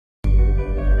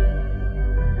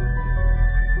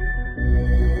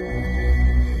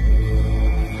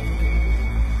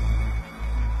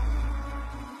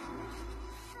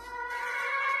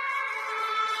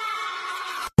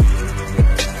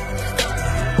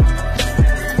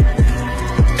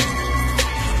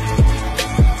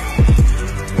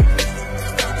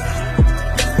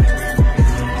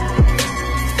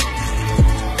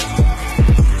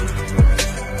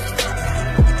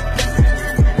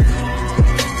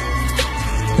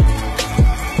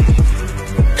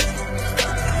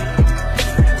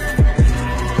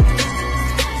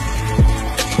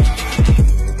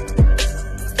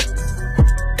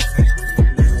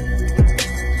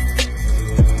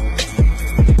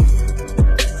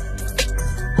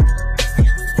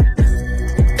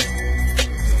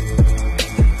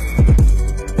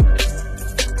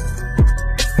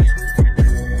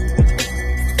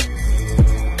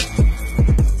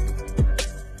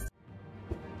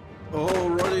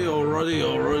Alrighty.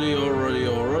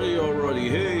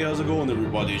 Hey, how's it going,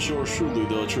 everybody? It's yours truly,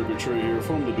 the Trick or Treat here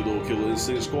from the Good Old Killer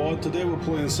Instinct Squad. Today we're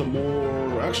playing some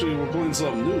more. Actually, we're playing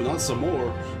something new, not some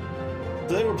more.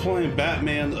 Today we're playing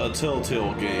Batman, a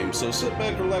Telltale game. So sit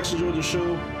back, relax, enjoy the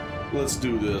show. Let's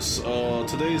do this.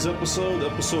 Today's episode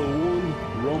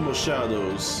 1, Realm of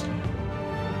Shadows.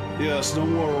 Yes, no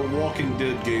more Walking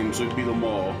Dead games. We beat them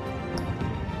all.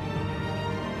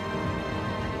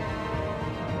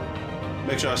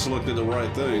 Make sure I selected the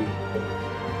right thing.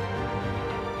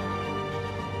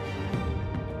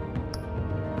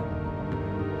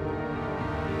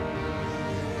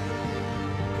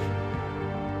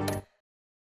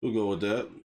 We'll go with that.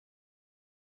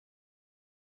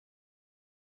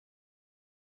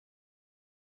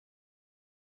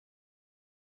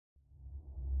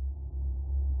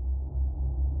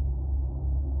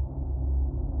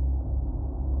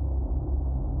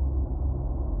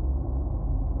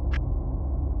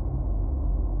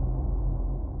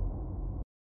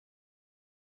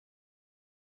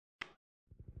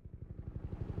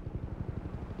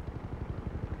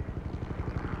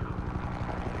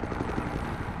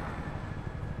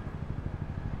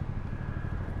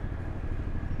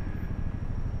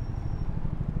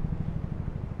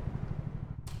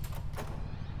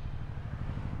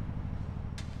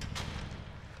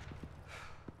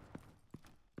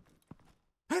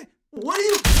 What are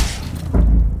you...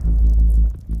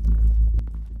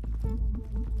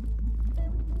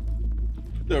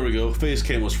 There we go. Face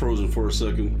cam was frozen for a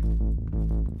second.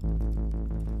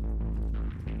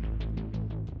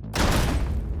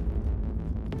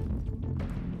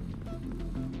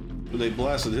 But they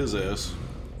blasted his ass.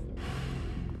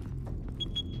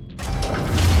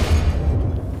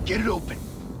 Get it open.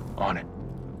 On it.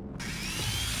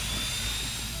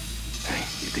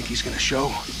 You think he's gonna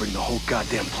show? Bring the whole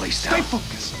goddamn place down. Stay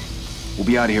focused. We'll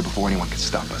be out of here before anyone can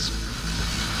stop us.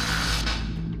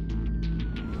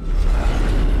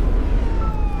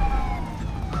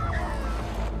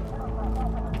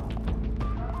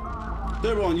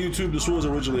 They were on YouTube. This was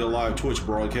originally a live Twitch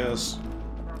broadcast.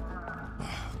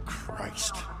 Oh,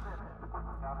 Christ.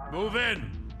 Move in.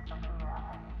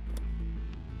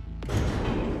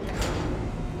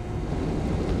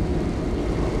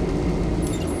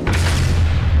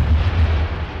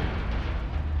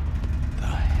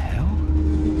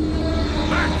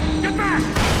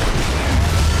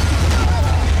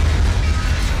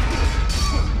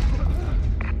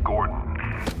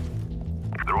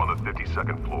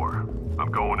 Second floor.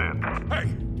 I'm going in. Hey!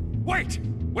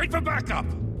 Wait for backup!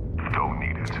 Don't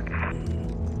need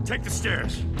it. Take the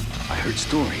stairs. I heard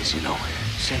stories, you know.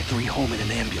 Sent 3 home in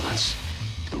an ambulance.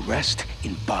 The rest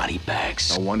in body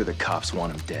bags. No wonder the cops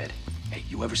want him dead. Hey,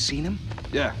 you ever seen him?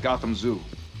 Yeah, Gotham Zoo.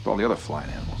 With all the other flying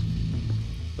animals.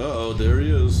 Uh-oh, there he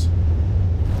is.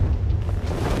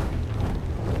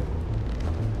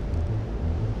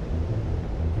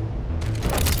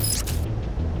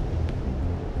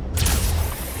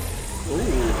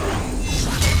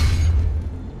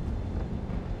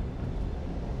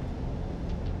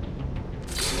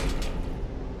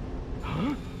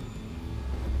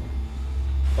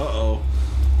 Uh-oh.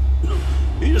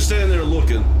 You just standing there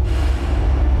looking.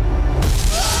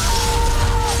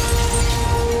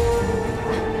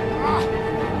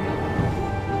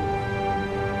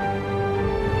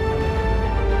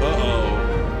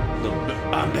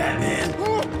 Uh-oh. I'm Batman.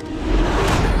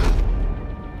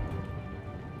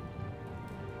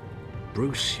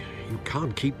 Bruce, you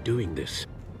can't keep doing this.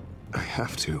 I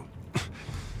have to.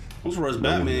 I'm surprised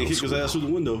Batman kicked his ass through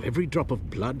the window. Every drop of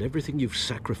blood, everything you've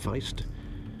sacrificed.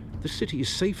 The city is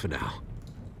safer now.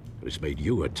 It's made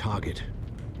you a target.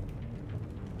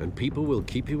 And people will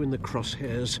keep you in the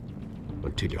crosshairs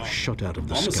until you're shot out of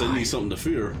the sky. sky. Need something to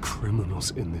fear. Criminals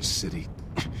in this city.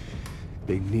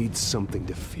 They need something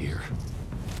to fear.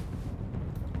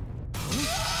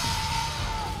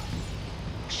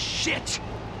 Shit!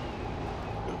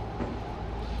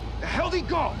 The hell'd he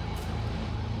go?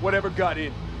 Whatever got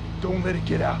in, don't let it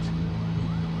get out.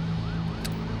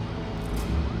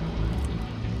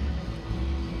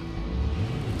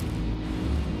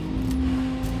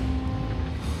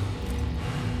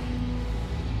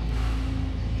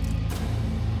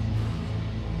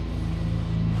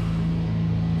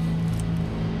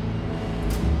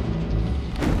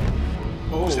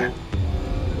 What was that?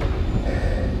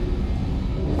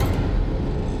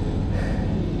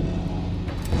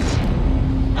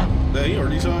 Yeah, he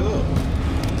already tied up.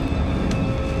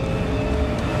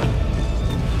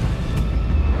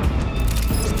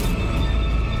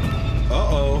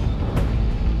 Uh-oh.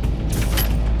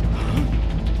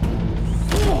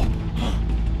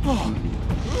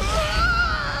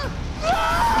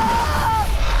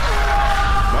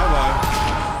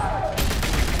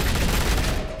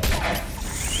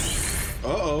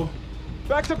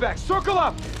 Watch the back. Circle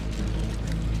up.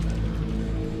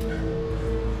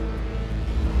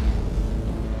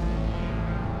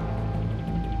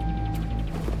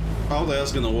 How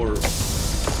that's gonna work?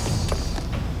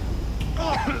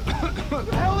 What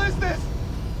the hell is this?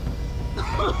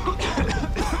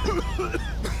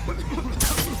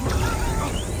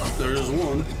 There's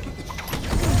one.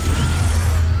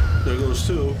 There goes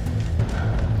two.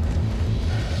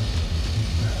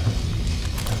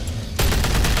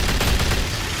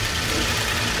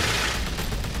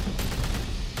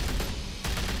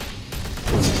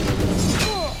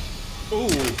 Ooh.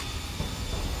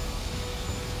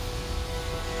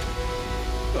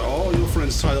 All your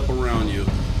friends tied up around you.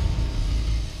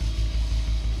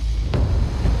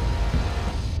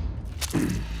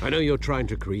 I know you're trying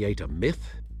to create a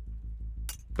myth,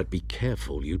 but be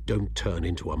careful you don't turn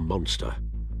into a monster.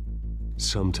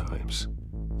 Sometimes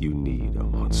you need a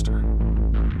monster.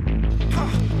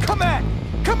 Come on!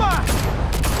 Come on!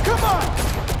 Come on!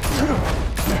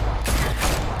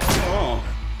 Oh.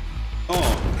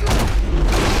 Oh.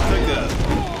 Take that.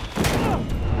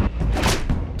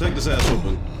 Take this ass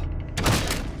open.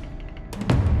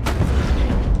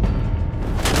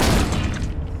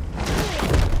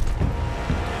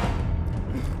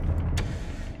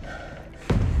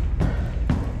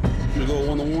 You go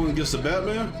one-on-one against the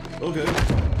Batman? Okay.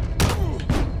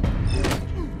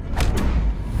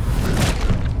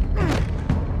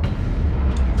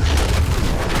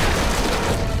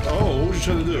 Oh, what was you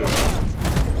trying to do?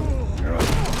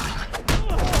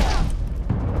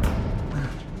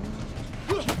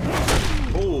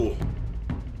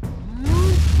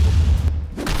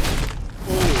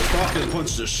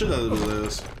 Punched the shit out of his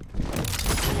ass.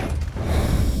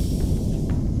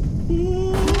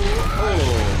 Ooh.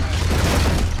 Oh.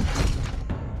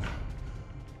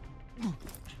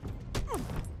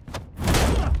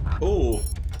 Oh.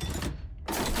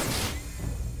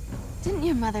 Didn't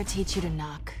your mother teach you to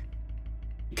knock?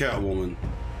 Catwoman.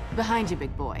 Behind you,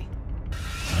 big boy.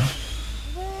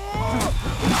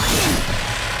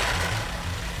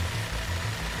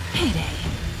 Heyday.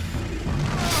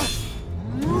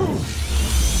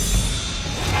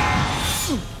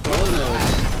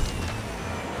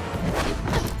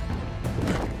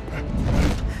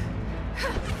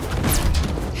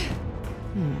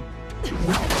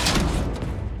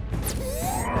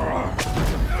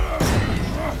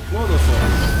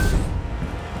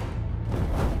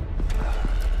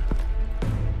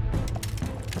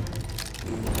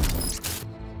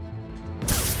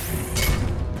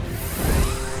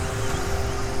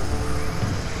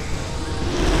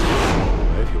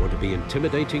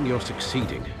 Intimidating, you're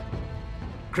succeeding.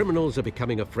 Criminals are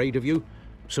becoming afraid of you,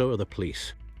 so are the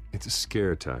police. It's a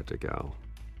scare tactic, Al.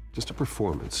 Just a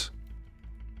performance.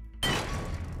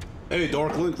 Hey,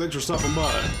 Darklink, thanks for stopping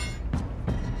by.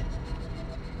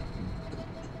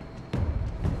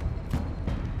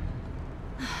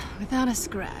 Without a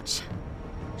scratch.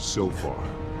 So far.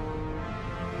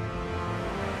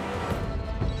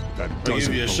 I'll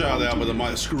give you a shout out, but it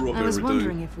might screw up I was everything.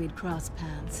 wondering if we'd cross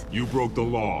paths. You broke the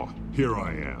law. Here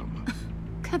I am.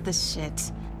 Cut the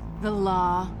shit. The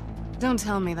law. Don't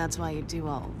tell me that's why you do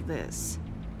all this.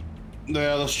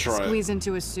 Yeah, let's try Squeeze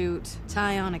into a suit,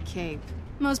 tie on a cape.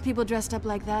 Most people dressed up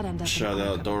like that end up Shout in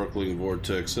out Arkham. Darkling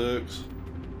Vortex X.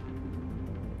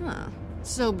 Huh.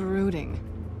 So brooding.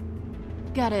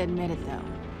 Gotta admit it, though.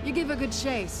 You give a good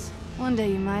chase. One day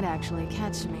you might actually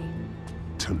catch me.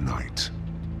 Tonight.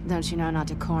 Don't you know not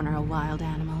to corner a wild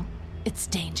animal? It's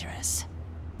dangerous.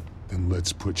 Then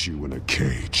let's put you in a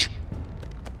cage.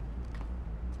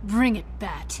 Bring it,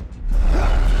 Bat.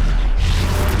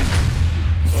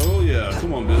 Oh yeah,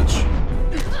 come on, bitch.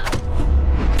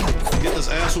 Get this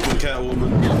ass whooping,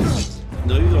 Catwoman.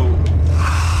 No, you don't.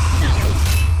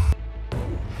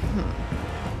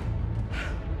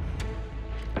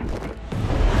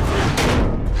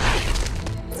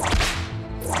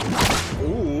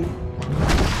 Ooh.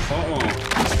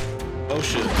 Oh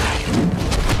shit.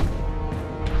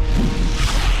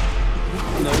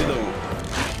 No, you don't.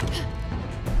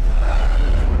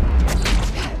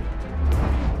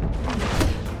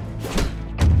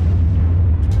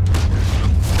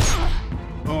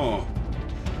 Oh.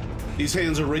 These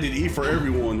hands are rated E for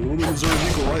everyone. Women deserve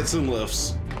equal rights and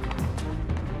lefts.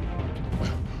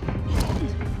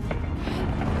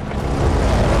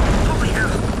 Over here.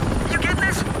 You get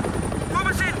this? Move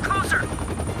us in, closer.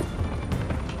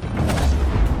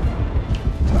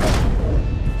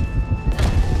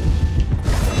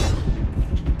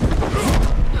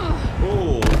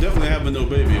 Oh, definitely having no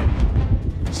baby.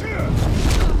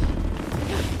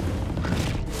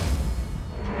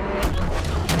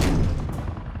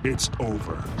 It's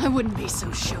over. I wouldn't be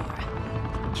so sure.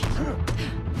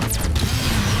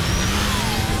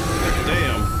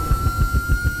 Damn.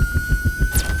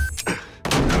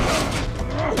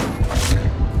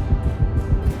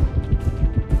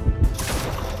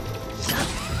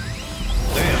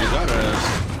 Damn, got her ass.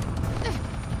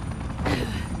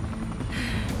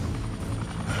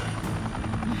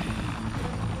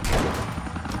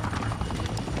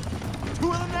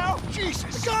 Two of them now?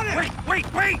 Jesus! Got it!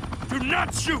 Wait! Do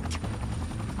not shoot!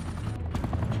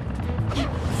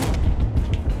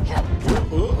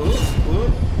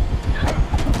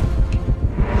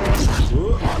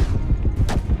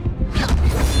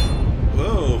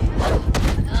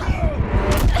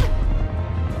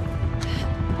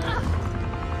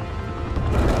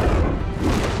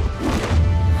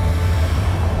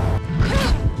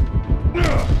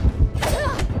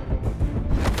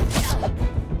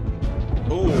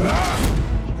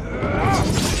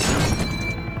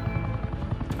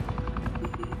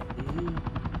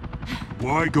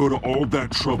 Why go to all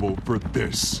that trouble for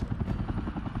this?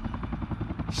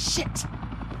 Shit!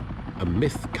 A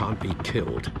myth can't be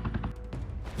killed.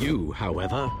 You,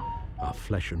 however, are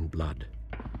flesh and blood.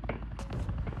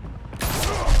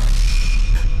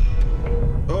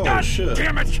 Oh, God shit.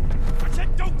 damn it! I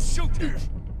said don't shoot her!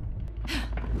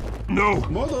 No!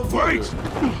 Motherfucker.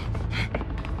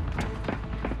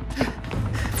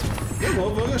 That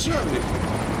motherfucker shot me.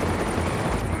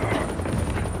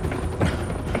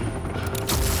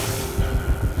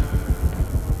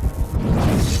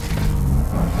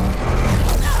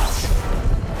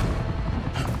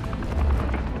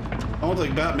 I don't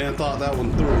think Batman thought that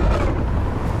one through.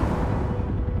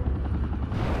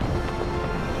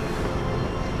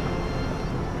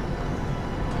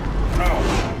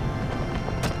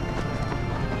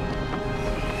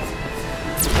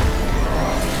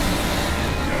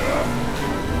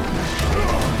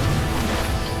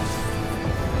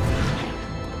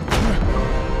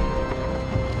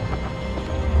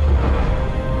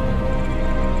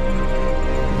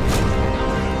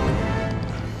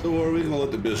 Don't worry, we're gonna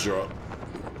let the bitch drop.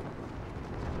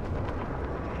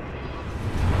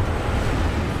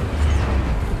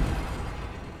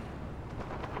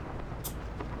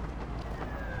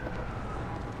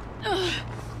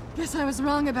 Guess I was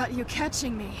wrong about you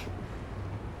catching me.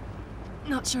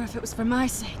 Not sure if it was for my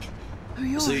sake or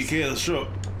yours. So you can't show.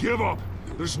 Give up!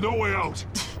 There's no way out!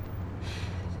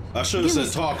 I should have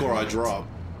said talk or I drop.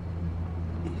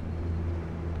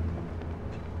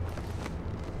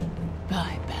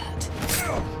 Bye, Bat.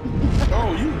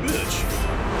 Oh, you bitch.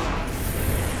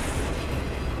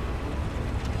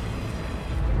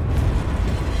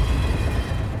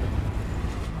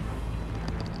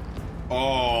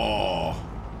 Oh.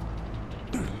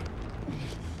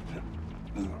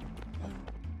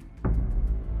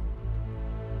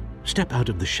 Step out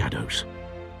of the shadows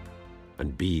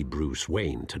and be Bruce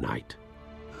Wayne tonight.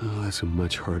 Oh, that's a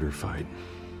much harder fight.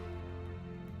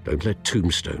 Don't let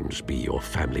tombstones be your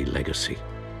family legacy.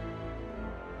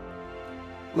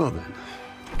 Well then.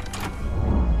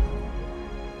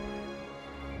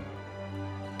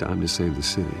 Time to save the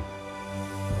city.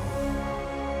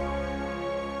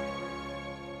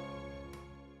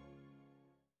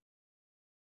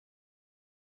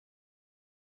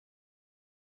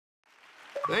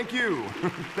 Thank you.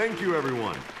 Thank you,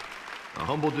 everyone. A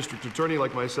humble district attorney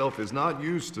like myself is not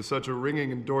used to such a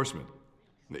ringing endorsement.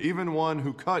 Even one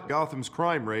who cut Gotham's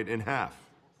crime rate in half.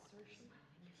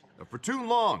 For too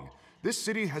long, this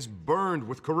city has burned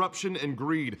with corruption and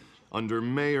greed under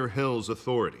Mayor Hill's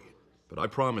authority. But I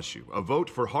promise you, a vote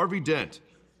for Harvey Dent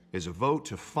is a vote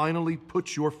to finally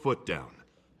put your foot down.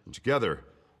 And together,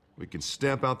 we can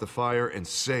stamp out the fire and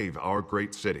save our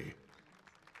great city.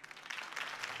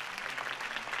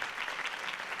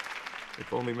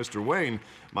 If only Mr. Wayne,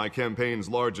 my campaign's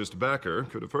largest backer,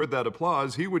 could have heard that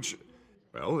applause, he would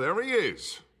well, there he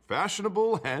is.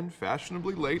 Fashionable and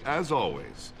fashionably late as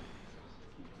always.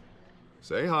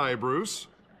 Say hi, Bruce.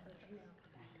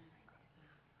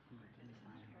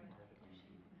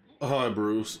 Hi,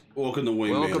 Bruce. Welcome to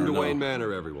Wayne Manor. Welcome to Wayne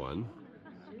Manor, everyone.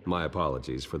 My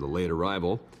apologies for the late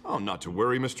arrival. Oh, not to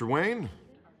worry, Mr. Wayne.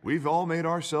 We've all made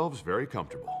ourselves very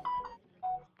comfortable.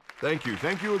 Thank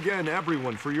you again,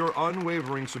 everyone, for your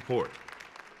unwavering support.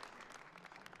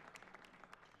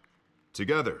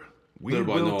 Together, we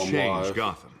will change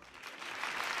Gotham.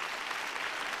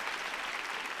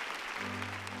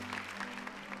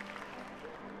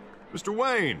 Mr.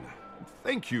 Wayne,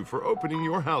 thank you for opening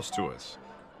your house to us.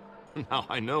 Now,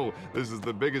 I know this is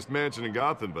the biggest mansion in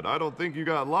Gotham, but I don't think you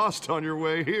got lost on your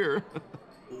way here.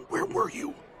 Where were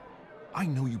you? I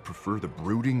know you prefer the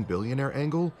brooding billionaire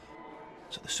angle,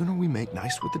 So the sooner we make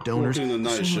nice with the donors, Working the the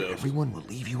night sooner shift. everyone will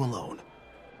leave you alone.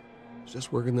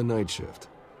 Just working the night shift.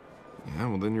 Yeah,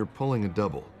 well then you're pulling a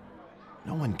double.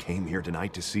 No one came here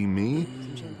tonight to see me.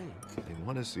 They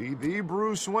want to see the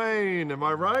Bruce Wayne, am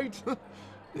I right?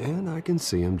 And I can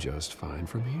see him just fine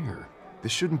from here.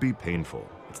 This shouldn't be painful.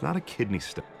 It's not a kidney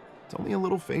stone. It's only a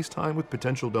little FaceTime with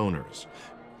potential donors.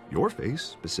 Your face,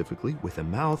 specifically, with a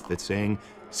mouth that's saying,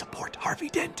 support Harvey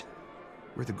Dent.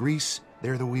 We're the grease,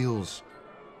 they're the wheels.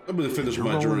 I'm gonna finish You're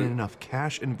my rolling in drink. enough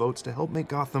cash and votes to help make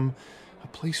Gotham a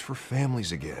place for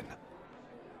families again.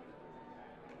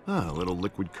 A little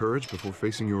liquid courage before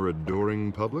facing your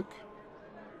adoring public.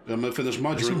 I'm gonna finish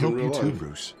my This will drink in help real you too, life.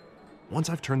 Bruce. Once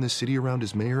I've turned this city around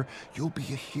as mayor, you'll be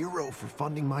a hero for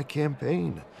funding my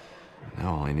campaign.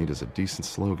 Now all I need is a decent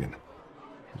slogan.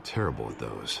 I'm terrible at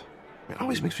those. It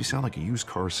always makes me sound like a used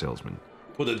car salesman.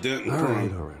 Put a dent in All right,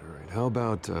 crime. all right, all right. How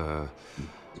about,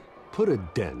 put a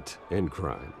dent in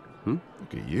crime? Look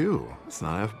at you. It's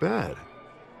not half bad.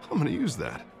 I'm gonna use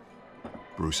that.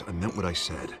 Bruce, I meant what I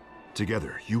said.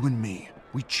 Together, you and me,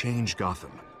 we change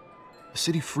Gotham. A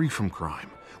city free from crime,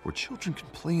 where children can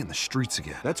play in the streets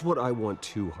again. That's what I want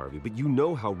too, Harvey, but you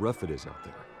know how rough it is out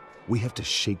there. We have to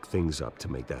shake things up to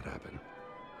make that happen.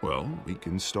 Well, we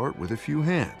can start with a few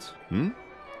hands,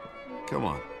 Come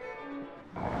on.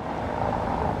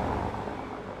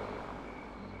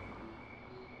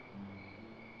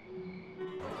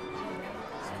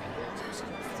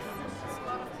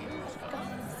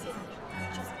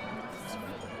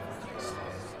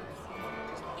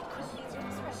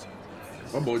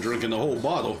 My boy drinking the whole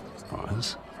bottle.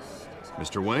 Pause.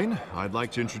 Mr. Wayne, I'd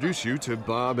like to introduce you to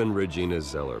Bob and Regina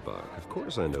Zellerbach. Of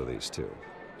course I know these two.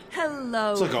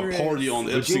 Hello, It's like a Bruce. party on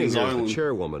Regina Epstein's here's the Island.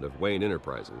 chairwoman of Wayne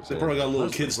Enterprises. They probably got little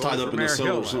kids tied up in the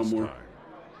cellar somewhere.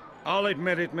 I'll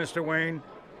admit it, Mr. Wayne.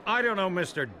 I don't know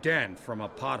Mr. Dent from a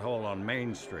pothole on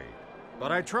Main Street,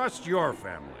 but I trust your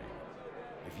family.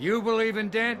 If you believe in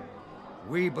Dent,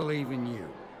 we believe in you.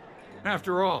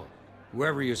 After all,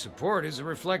 whoever you support is a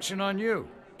reflection on you.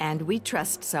 And we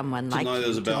trust someone like Tonight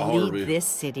is you about to lead Harvey. this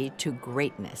city to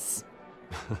greatness.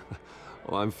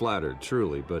 Well, I'm flattered,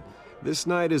 truly, but this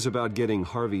night is about getting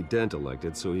Harvey Dent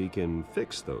elected so he can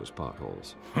fix those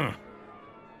potholes.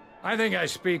 I think I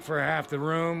speak for half the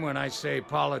room when I say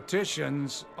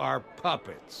politicians are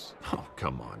puppets. Oh,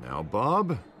 come on now,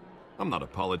 Bob. I'm not a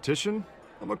politician.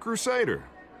 I'm a crusader.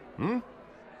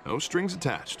 No strings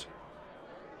attached.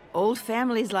 Old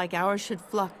families like ours should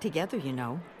flock together, you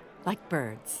know, like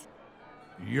birds.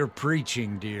 You're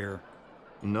preaching, dear.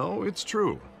 No, it's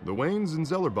true. The Waynes and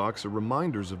Zellerbachs are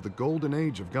reminders of the golden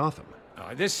age of Gotham.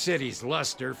 This city's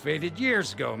luster faded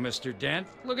years ago, Mr. Dent.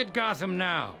 Look at Gotham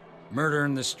now. Murder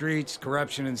in the streets,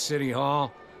 corruption in City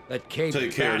Hall, that cave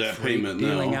Take care of that payment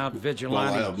dealing now, out while I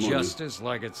vigilante have money. justice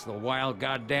like it's the wild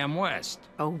goddamn West.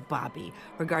 Oh, Bobby,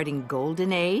 regarding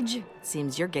Golden Age, it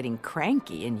seems you're getting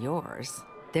cranky in yours.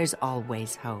 There's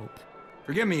always hope.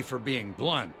 Forgive me for being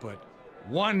blunt, but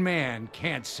one man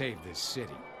can't save this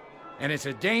city. And it's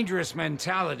a dangerous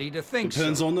mentality to think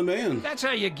Depends so. on the man. That's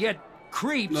how you get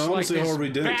creeps No, I don't like see this Harvey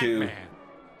Dent can. Batman.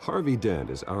 Harvey Dent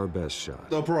is our best shot.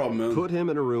 No problem, man. Put him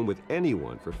in a room with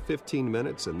anyone for 15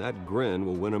 minutes and that grin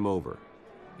will win him over.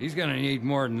 He's gonna need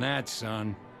more than that,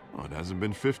 son. Oh, it hasn't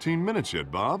been 15 minutes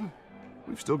yet, Bob.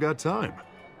 We've still got time.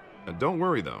 Don't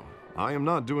worry, though. I am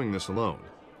not doing this alone.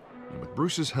 And with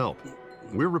Bruce's help,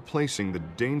 we're replacing the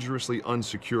dangerously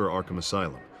unsecure Arkham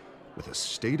Asylum with a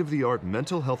state-of-the-art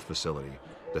mental health facility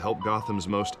to help Gotham's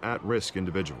most at-risk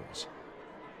individuals.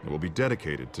 It will be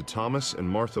dedicated to Thomas and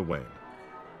Martha Wayne,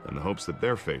 in the hopes that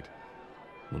their fate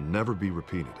will never be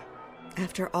repeated.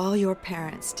 After all your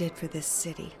parents did for this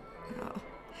city,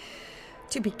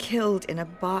 to be killed in a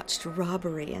botched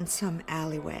robbery in some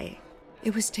alleyway,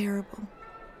 it was terrible.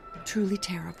 Truly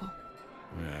terrible.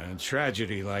 A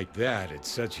tragedy like that at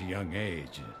such a young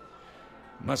age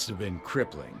must have been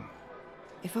crippling.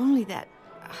 If only that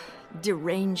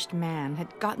deranged man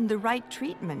had gotten the right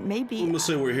treatment, maybe... I'm gonna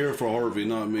say we're here for Harvey,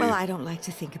 not me. Well, I don't like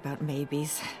to think about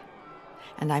maybes.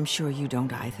 And I'm sure you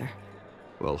don't either.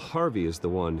 Well, Harvey is the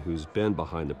one who's been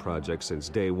behind the project since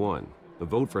day one. A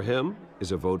vote for him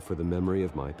is a vote for the memory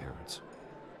of my parents.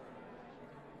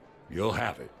 You'll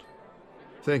have it.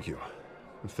 Thank you.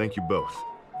 And thank you both.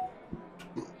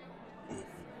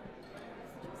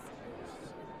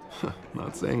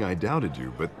 Not saying I doubted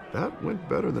you, but that went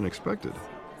better than expected.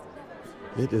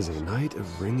 It is a night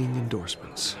of ringing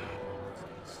endorsements.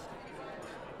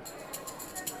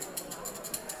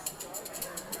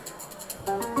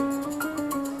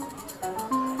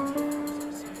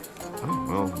 Oh,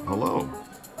 well, hello.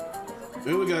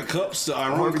 And we got cups that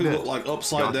Harvey ironically Dent, look like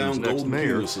upside down Gotham's next golden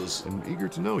mayor, penises. and eager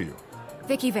to know you.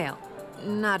 Vicky Vale.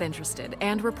 Not interested.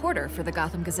 And reporter for the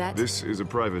Gotham Gazette. This is a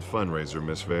private fundraiser,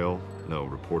 Miss Vale. No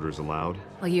reporters allowed.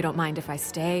 Well, you don't mind if I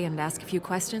stay and ask a few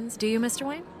questions, do you, Mr.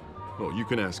 Wayne? Well, you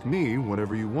can ask me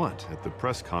whatever you want at the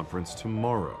press conference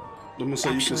tomorrow. I'm gonna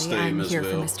say you can stay, I'm Miss here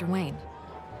Vale. for Mr. Wayne.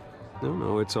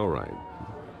 No, it's all right.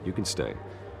 You can stay.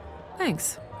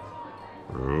 Thanks.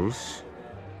 Bruce?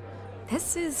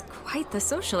 This is quite the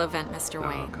social event, Mr. Oh,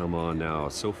 Wayne. come on now.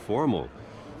 It's so formal.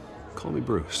 Call me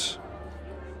Bruce.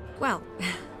 Well,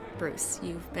 Bruce,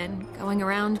 you've been going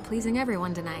around pleasing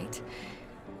everyone tonight.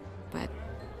 But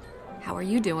how are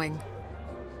you doing?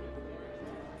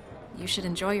 You should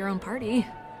enjoy your own party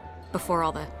before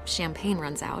all the champagne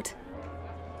runs out.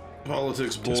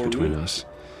 Politics bored Just between me. us.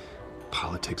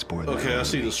 Politics bored the Okay, hell I out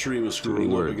see of the me. stream is Too many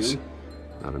screwing up words. again.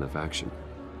 Not enough action.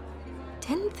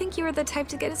 Didn't think you were the type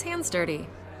to get his hands dirty.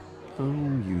 Oh,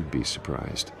 you'd be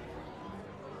surprised.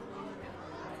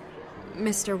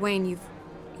 Mr. Wayne, you've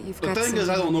The got thing is,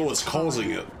 I don't know what's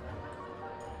causing it.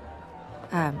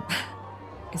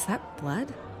 Is that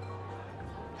blood?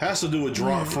 Has to do with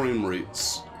drop Yeah. frame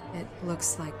rates. It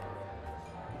looks like...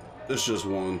 It's just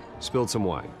one. Spilled some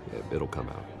wine. It'll come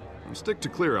out. Stick to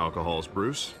clear alcohols,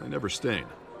 Bruce. They never stain.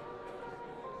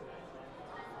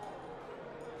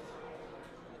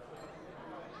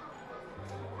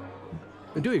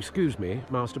 Do excuse me,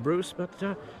 Master Bruce,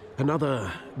 but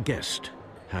another guest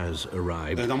has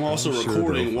arrived. And I'm also Sir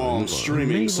recording while I'm Dolphin.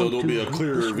 streaming, May so want there'll be to a greet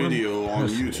clearer this one video on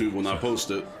personally, YouTube when I sir.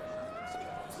 post it.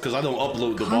 Because I don't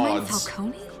upload the Carmine VODs.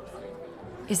 Falcone?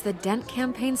 Is the Dent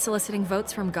campaign soliciting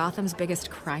votes from Gotham's biggest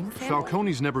crime family?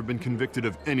 Falcone's never been convicted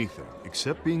of anything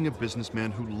except being a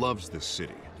businessman who loves this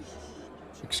city.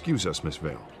 Excuse us, Miss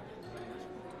Vale.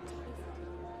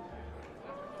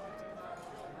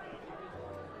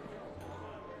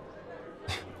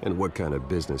 And what kind of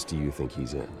business do you think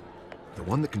he's in? The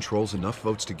one that controls enough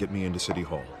votes to get me into City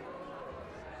Hall.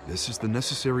 This is the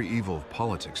necessary evil of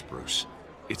politics, Bruce.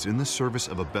 It's in the service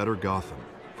of a better Gotham,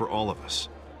 for all of us.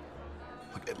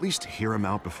 Look, at least hear him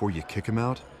out before you kick him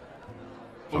out.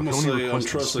 I'm gonna Falcone say I'm requested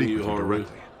to trusting speak you, with him Harvey.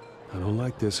 directly. I don't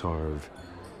like this, Harv,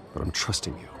 but I'm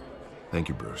trusting you. Thank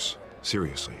you, Bruce.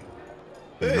 Seriously.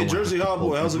 You Hey, know I Jersey have to Hot Boy,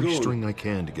 pull how's it every going? string I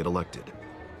can to get elected.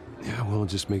 Yeah, well,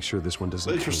 just make sure this one doesn't.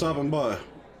 Thanks for hang. stopping by.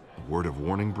 A word of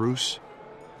warning, Bruce.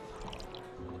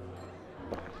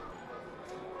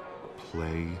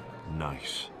 Play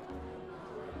nice.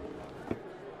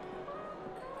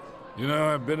 You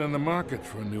know, I've been in the market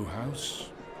for a new house.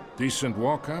 Decent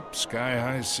walk-up,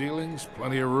 sky-high ceilings,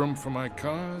 plenty of room for my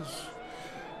cars.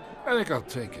 I think I'll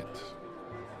take it.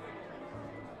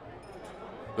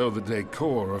 Though the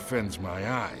decor offends my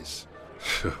eyes.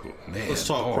 Oh, man, Let's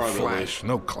talk all privately. flash,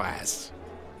 no class.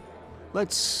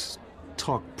 Let's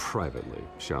talk privately,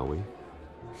 shall we?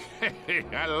 Hey,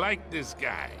 I like this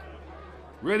guy.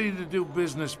 Ready to do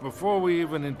business before we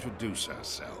even introduce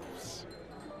ourselves.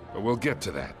 But we'll get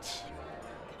to that.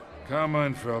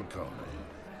 Carmine Falcone,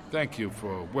 thank you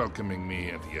for welcoming me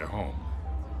into your home.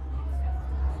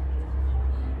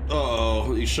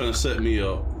 Uh-oh, he's trying to set me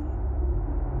up.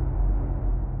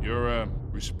 You're a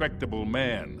respectable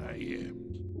man, I hear.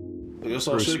 I guess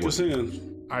I'll shake his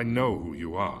hand. I know who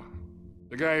you are.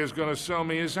 The guy who's gonna sell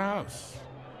me his house.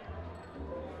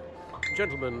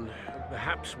 Gentlemen,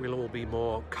 perhaps we'll all be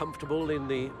more comfortable in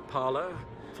the parlor.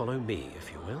 Follow me,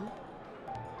 if you will.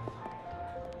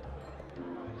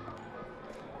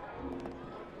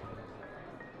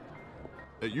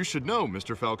 You should know,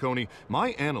 Mr. Falcone, my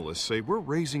analysts say we're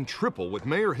raising triple with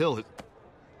Mayor Hill.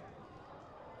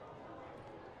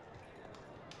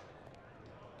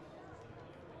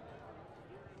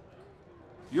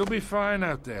 You'll be fine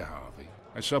out there, Harvey.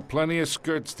 I saw plenty of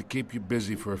skirts to keep you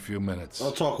busy for a few minutes.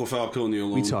 I'll talk with Falcone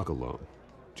alone. We talk alone.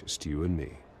 Just you and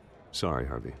me. Sorry,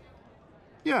 Harvey.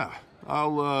 Yeah,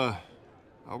 I'll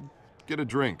get a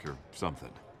drink or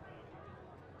something.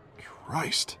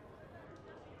 Christ.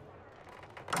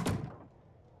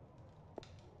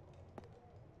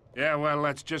 Yeah, well,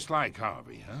 that's just like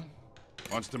Harvey, huh?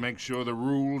 Wants to make sure the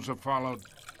rules are followed.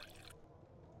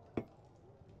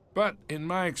 But in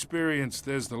my experience,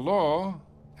 there's the law,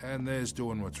 and there's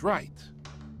doing what's right.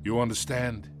 You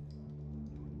understand?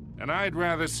 And I'd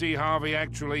rather see Harvey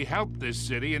actually help this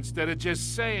city instead of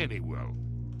just saying he will.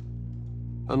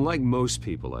 Unlike most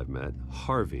people I've met,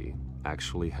 Harvey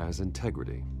actually has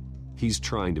integrity. He's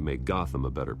trying to make Gotham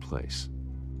a better place.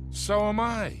 So am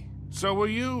I. So are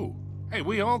you. Hey,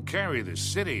 we all carry this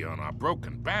city on our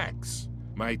broken backs.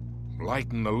 Might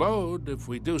lighten the load if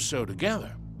we do so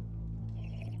together.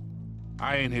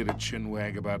 I ain't here to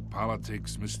chinwag about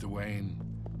politics, Mr. Wayne.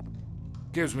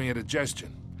 Gives me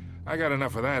indigestion. I got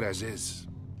enough of that as is.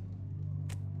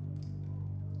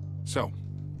 So,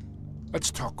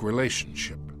 let's talk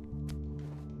relationship.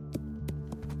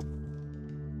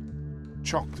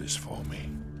 Chalk this for me.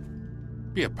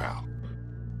 Be a pal.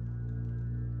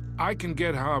 I can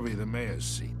get Harvey the mayor's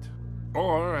seat,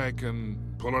 or I can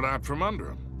pull it out from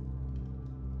under him.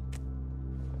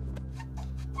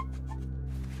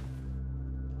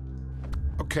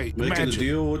 Okay, making a imagine,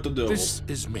 deal with the devil. This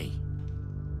is me.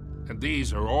 And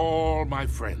these are all my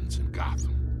friends in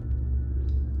Gotham.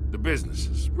 The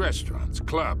businesses, restaurants,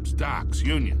 clubs, docks,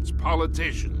 unions,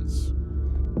 politicians.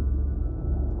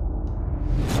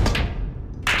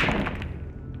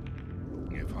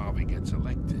 If Harvey gets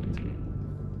elected.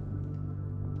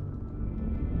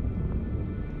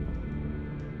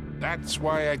 That's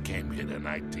why I came here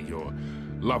tonight to your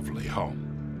lovely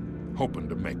home, hoping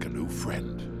to make a new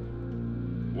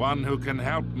friend. One who can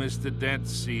help Mr. Dent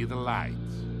see the light.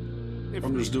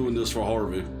 I'm just doing this for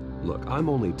Harvey. Look, I'm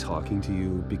only talking to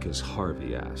you because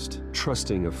Harvey asked,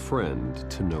 trusting a friend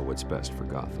to know what's best for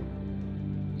Gotham.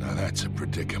 Now that's a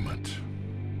predicament.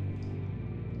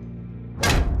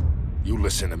 You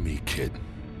listen to me, kid.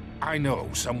 I know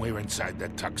somewhere inside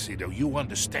that tuxedo you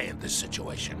understand this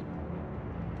situation.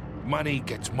 Money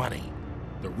gets money.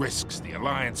 The risks, the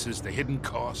alliances, the hidden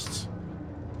costs.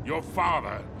 Your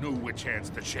father knew which hands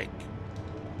to shake.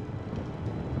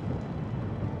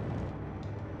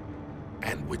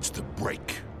 And which to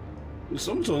break.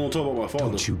 Sometimes don't talk about my father.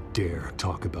 Don't you dare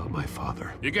talk about my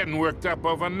father. You're getting worked up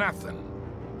over nothing.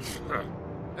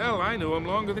 Hell, I knew him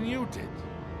longer than you did.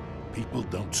 People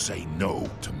don't say no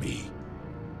to me.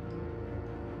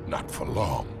 Not for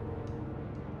long.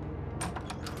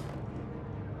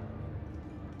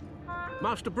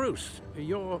 Master Bruce,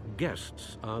 your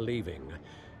guests are leaving.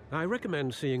 I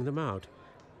recommend seeing them out.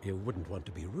 You wouldn't want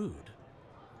to be rude.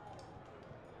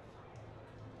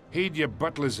 Heed your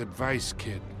butler's advice,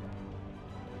 kid.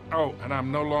 Oh, and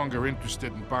I'm no longer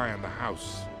interested in buying the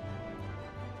house.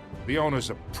 The owner's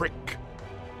a prick,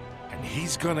 and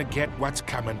he's gonna get what's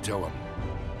coming to him.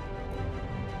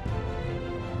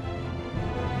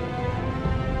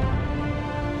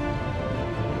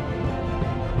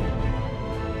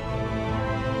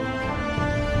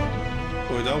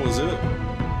 Wait, that was it?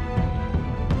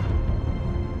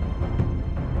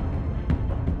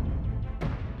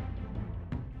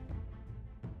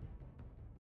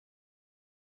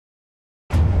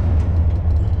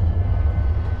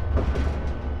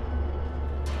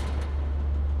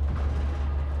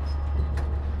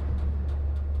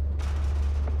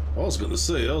 I was gonna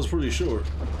say, that was pretty short.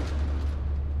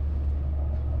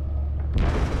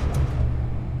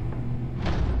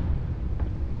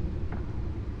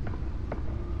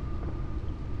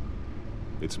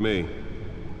 It's me.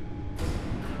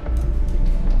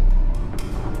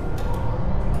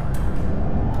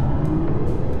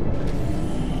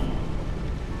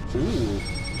 Ooh.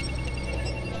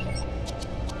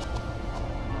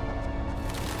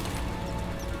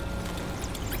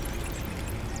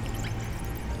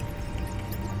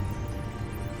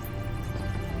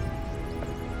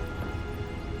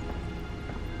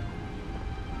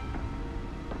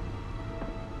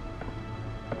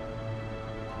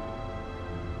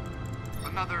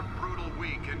 Another brutal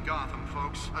week in Gotham,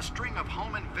 folks. A string of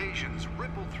home invasions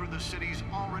rippled through the city's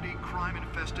already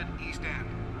crime-infested East End.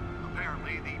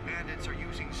 Apparently, the bandits are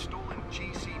using stolen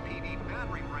GCPD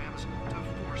battering rams to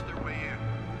force their way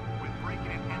in, with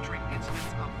break-in and entry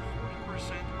incidents up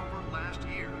 40% over last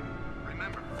year.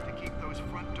 Remember to keep those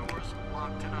front doors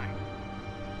locked tonight.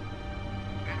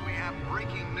 And we have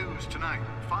breaking news tonight.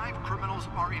 5 criminals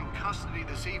are in custody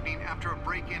this evening after a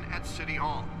break-in at City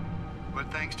Hall. But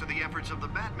thanks to the efforts of the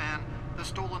Batman, the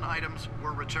stolen items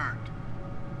were returned.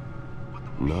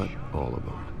 Not all of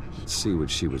them. Let's see what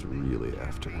she was really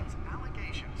after.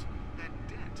 Allegations that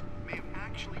Dent may have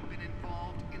actually been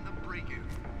involved in the break-in.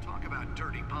 Talk about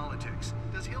dirty politics.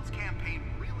 Does Hill's campaign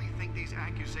really think these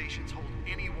accusations hold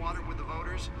any water with the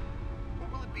voters? Or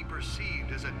will it be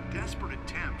perceived as a desperate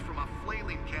attempt from a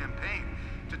flailing campaign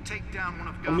to take down one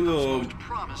of Gotham's most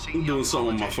promising I'm doing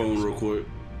something on my phone real quick.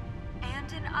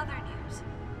 And in other news,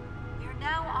 we're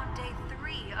now on day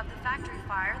 3 of the factory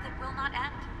fire that will not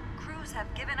end. Crews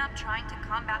have given up trying to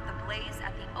combat the blaze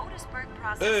at the Otisburg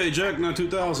process. Hey, Jack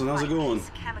 2000, how's it going?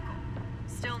 Chemical.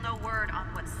 Still no word on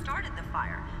what started the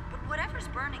fire, but whatever's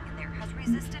burning in there has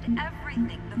resisted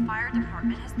everything the fire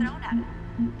department has thrown at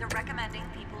it. They're recommending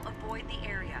people avoid the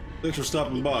area. Thanks for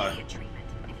stopping by. Immediate treatment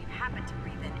if you happen to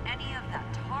breathe in any of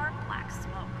that tar black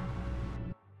smoke.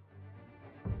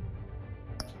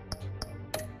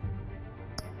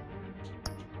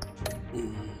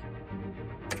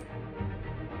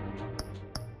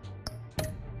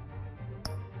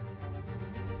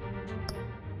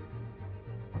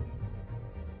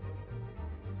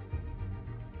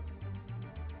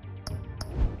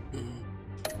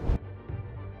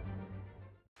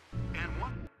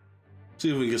 See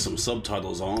if we can get some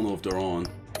subtitles. I don't know if they're on.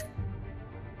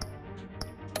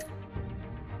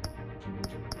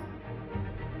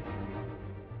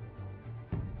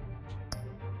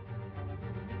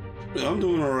 Yeah, I'm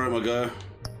doing alright, my guy.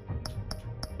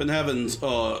 Been having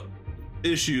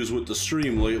issues with the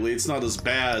stream lately. It's not as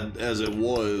bad as it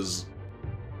was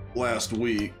last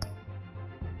week.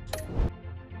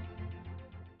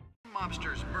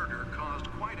 Mobster's murder caused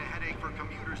quite a headache for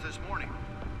commuters this morning.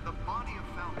 The body of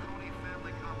Falcone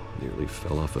family couple Nearly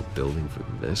fell off a building for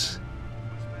this.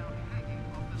 was found hanging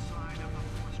off the side of the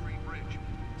 4th Street Bridge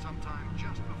sometime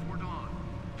just before dawn,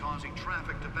 causing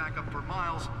traffic to back up for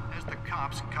miles as the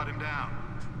cops cut him down.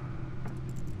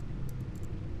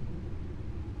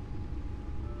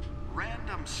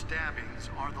 Random stabbings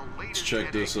are the latest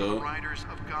headache for the riders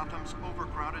of Gotham's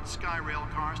overcrowded Skyrail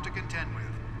cars to contend with.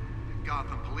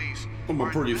 Gotham police I'm a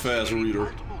pretty fast reader.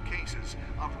 multiple cases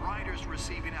of riders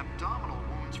receiving abdominal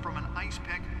wounds from an ice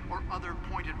pick or other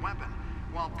pointed weapon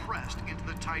while pressed into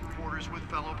the tight quarters with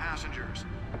fellow passengers.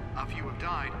 A few have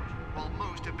died, while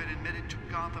most have been admitted to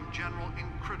Gotham General in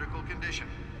critical condition.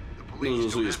 The police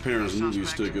Those are his parents' movie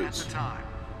suspect at tickets. the time.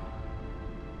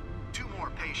 2 more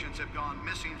patients have gone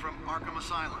missing from Arkham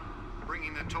Asylum,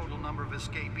 bringing the total number of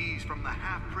escapees from the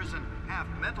half-prison,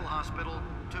 half-mental hospital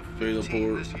to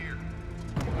 15 this year.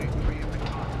 Only 3 have been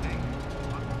caught today,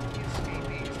 but the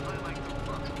escapees highlight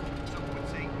the rough, some would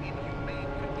say inhumane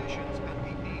conditions at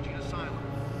the aging asylum.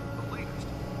 The latest,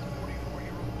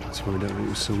 44-year-old Let's find out what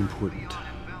was so important.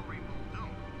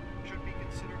 should be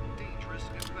considered dangerous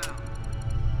if found.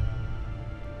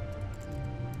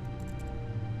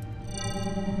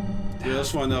 Yeah,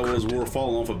 let's find out what was worth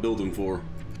falling off a building for.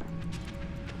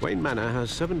 Wayne Manor has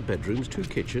 7 bedrooms, 2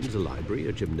 kitchens, a library,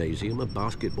 a gymnasium, a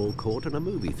basketball court, and a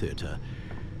movie theater.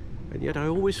 And yet I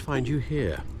always find you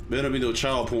here. Better be no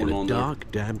child porn in a on there. dark,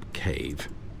 damp cave.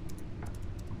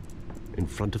 In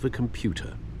front of a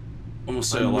computer. I'm gonna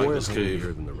say I like this more cave.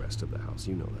 here than the rest of the house,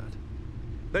 you know that.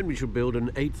 Then we should build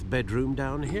an 8th bedroom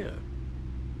down here.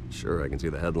 Sure, I can see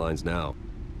the headlines now.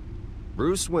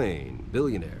 Bruce Wayne,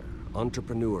 billionaire,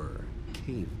 entrepreneur,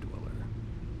 cave dweller.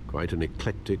 Quite an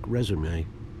eclectic resume.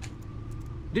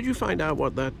 Did you find out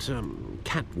what that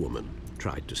Catwoman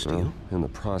tried to steal? Well, in the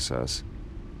process.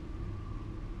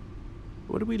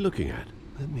 What are we looking at?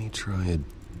 Let me try a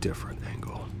different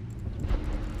angle.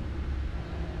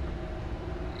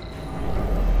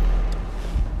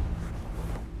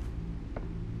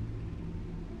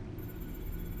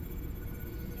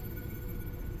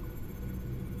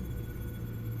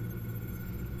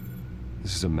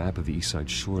 This is a map of the East Side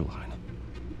shoreline.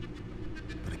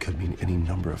 But it could mean any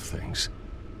number of things.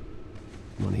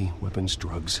 Money, weapons,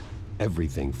 drugs,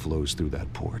 everything flows through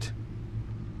that port.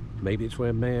 Maybe it's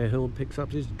where Mayor Hill picks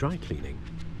up his dry cleaning.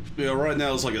 Yeah, right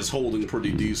now it's like it's holding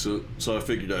pretty decent, so I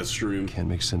figured I'd stream. Can't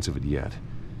make sense of it yet.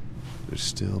 There's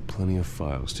still plenty of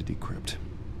files to decrypt.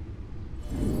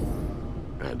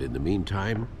 And in the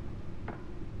meantime,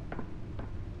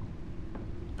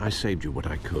 I saved you what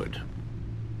I could.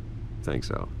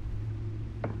 Thanks, Al.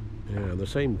 Yeah, the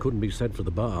same couldn't be said for the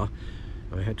bar.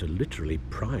 I had to literally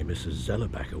pry Mrs.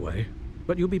 Zellerback away.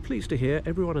 But you'll be pleased to hear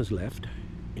everyone has left,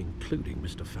 including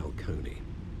Mr. Falcone.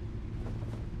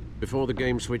 Before the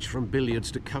game switched from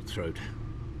billiards to cutthroat.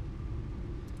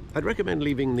 I'd recommend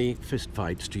leaving the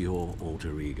fistfights to your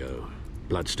alter ego.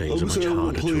 Bloodstains are much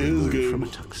harder to remove from a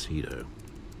tuxedo.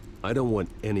 I don't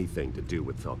want anything to do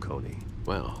with Falcone.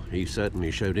 Well, he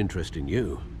certainly showed interest in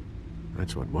you.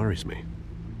 That's what worries me.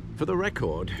 For the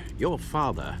record, your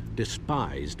father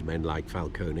despised men like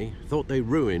Falcone, thought they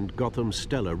ruined Gotham's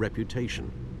stellar reputation.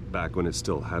 Back when it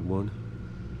still had one?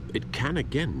 It can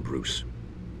again, Bruce.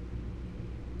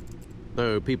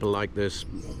 Though people like this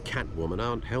Catwoman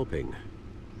aren't helping.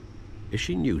 Is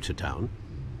she new to town?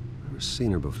 I've never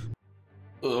seen her before.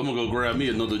 I'm gonna go grab me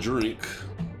another drink.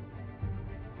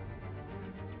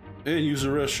 And use the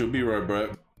restroom. Be right back.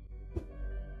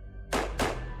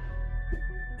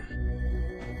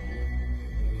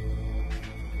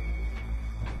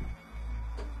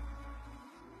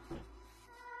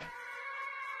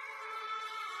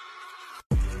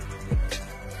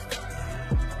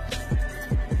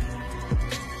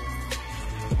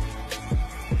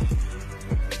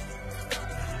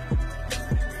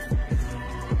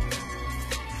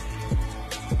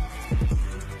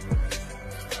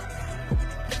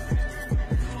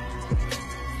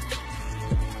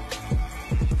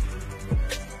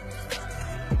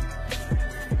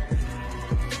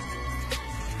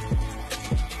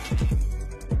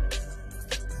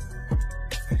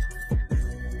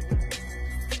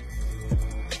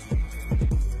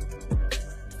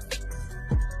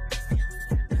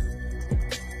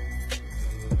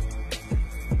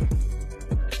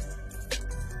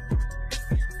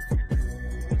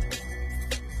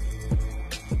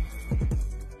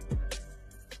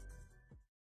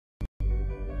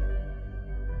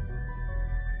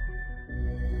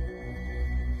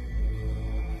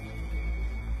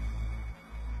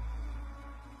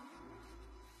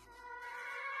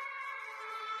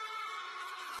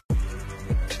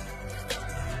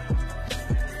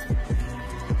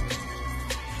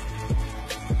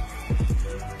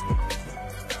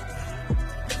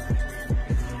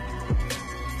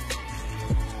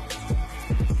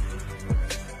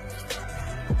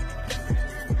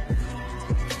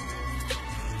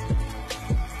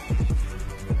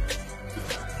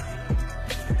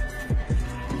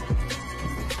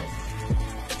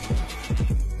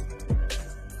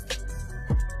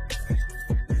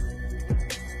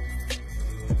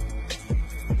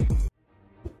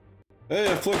 Hey,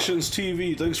 Afflictions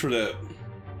TV, thanks for that.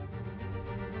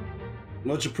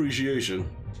 Much appreciation.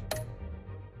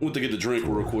 Went to get the drink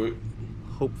real quick.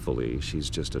 Hopefully, she's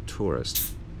just a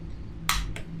tourist.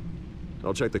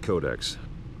 I'll check the codex.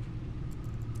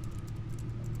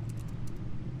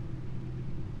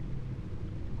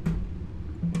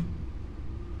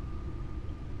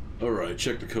 Alright,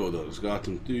 check the codex.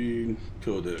 Gotham Theme,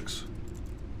 codex.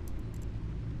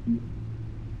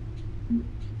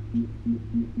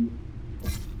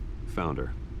 Found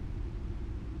her.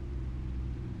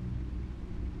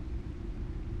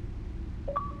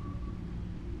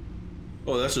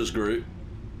 Oh, that's just great.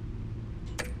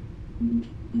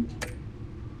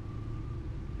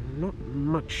 Not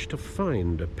much to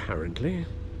find, apparently.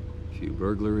 Few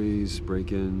burglaries,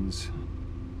 break-ins.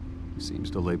 Seems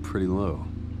to lay pretty low.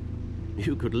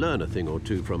 You could learn a thing or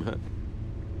two from her.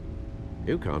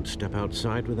 You can't step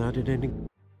outside without it ending.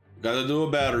 Gotta do a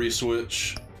battery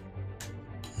switch.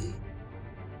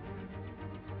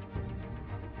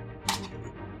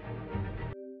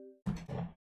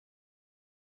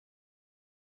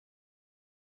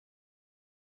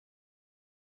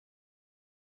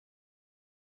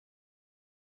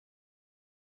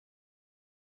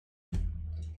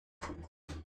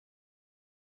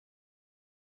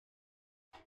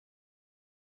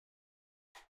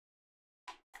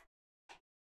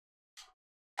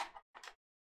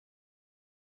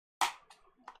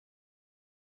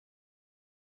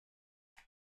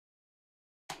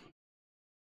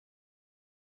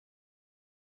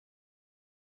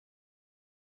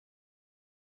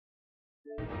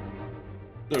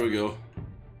 There we go.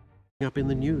 Up in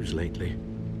the news lately,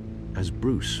 as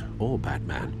Bruce or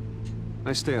Batman.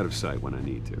 I stay out of sight when I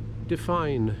need to.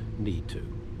 Define need to.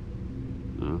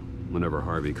 Whenever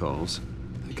Harvey calls.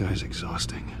 That guy's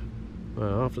exhausting.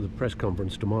 Well, after the press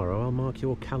conference tomorrow, I'll mark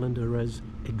your calendar as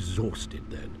exhausted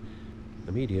then.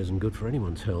 The media isn't good for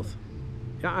anyone's health.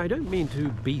 I don't mean to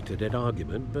beat a dead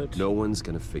argument, but... No one's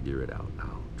gonna figure it out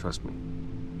now. Trust me.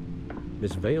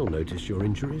 Miss Vale noticed your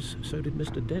injuries, so did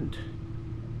Mr. Dent.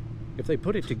 If they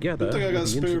put it together with the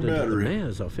incident at the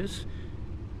mayor's office,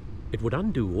 it would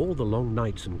undo all the long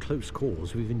nights and close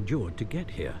calls we've endured to get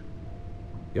here.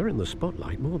 You're in the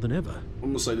spotlight more than ever. I'm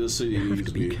gonna say this city you have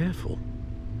to be careful.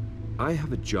 I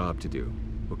have a job to do,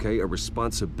 okay? A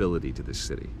responsibility to this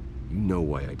city. You know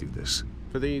why I do this.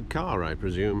 For the car, I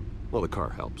presume? Well, the car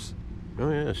helps.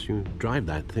 Oh yes, you drive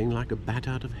that thing like a bat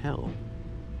out of hell.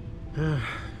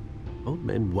 Old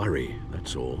men worry,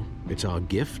 that's all. It's our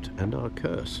gift and our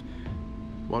curse.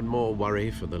 One more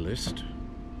worry for the list.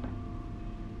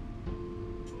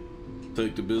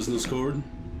 Take the business card.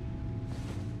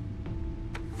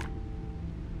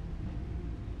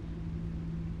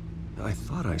 I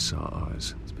thought I saw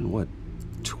Oz. It's been, what,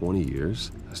 20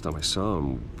 years? Last time I saw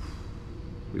him,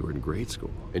 we were in grade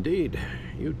school. Indeed.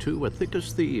 You two were thick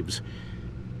as thieves.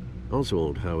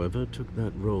 Oswald, however, took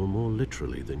that role more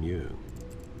literally than you.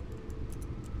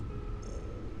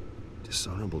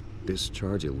 Dishonorable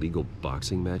discharge, illegal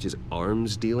boxing matches,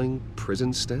 arms dealing,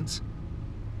 prison stints?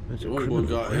 That's a criminal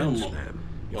grand slam,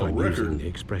 if I'm using the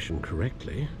expression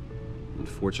correctly.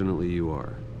 Unfortunately, you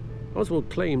are. Oswald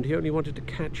claimed he only wanted to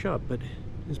catch up, but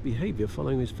his behavior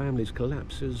following his family's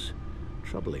collapse is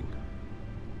troubling.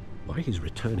 Why he's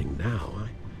returning now, I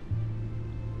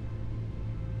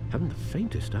haven't the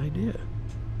faintest idea.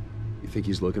 You think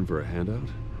he's looking for a handout?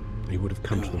 He would have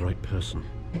come to the right person.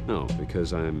 No,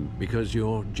 because I'm... Because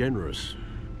you're generous.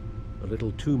 A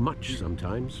little too much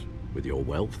sometimes, with your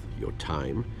wealth, your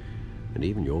time, and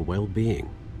even your well-being.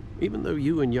 Even though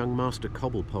you and young Master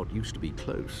Cobblepot used to be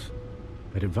close,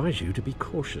 I'd advise you to be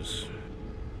cautious.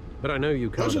 But I know you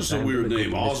can't... That's just a weird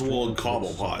name, Oswald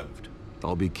Cobblepot.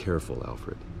 I'll be careful,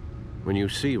 Alfred. When you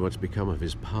see what's become of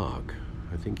his park,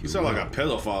 I think you... Sound like a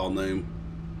pedophile name.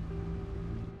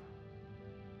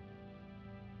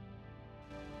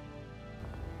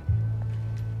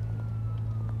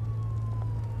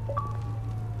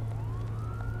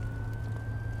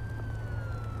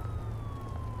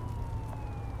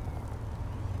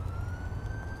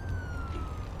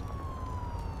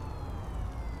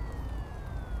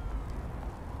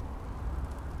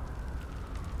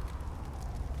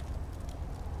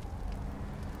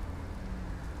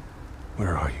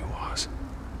 Where are you, Oz?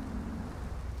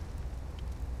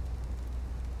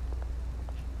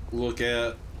 Look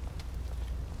at...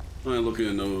 I ain't looking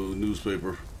at no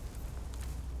newspaper.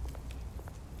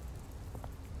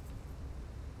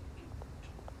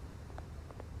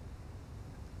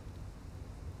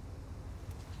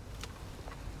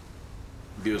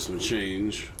 Give some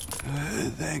change.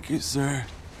 Thank you, sir.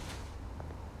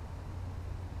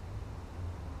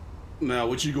 Now,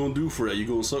 what you gonna do for that? You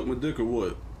gonna suck my dick or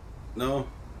what? No?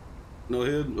 No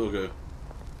head? Okay.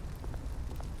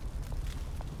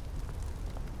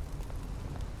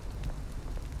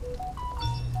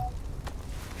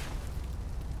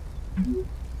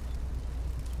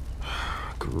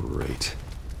 Great.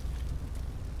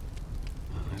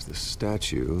 There's the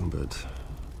statue, but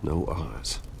no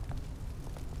Oz.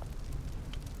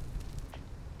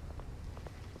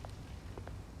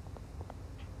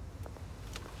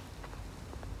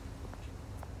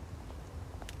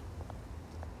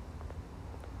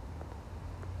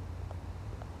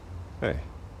 Hey.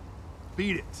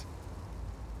 Beat it.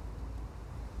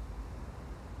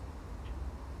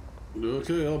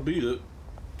 Okay, I'll beat it.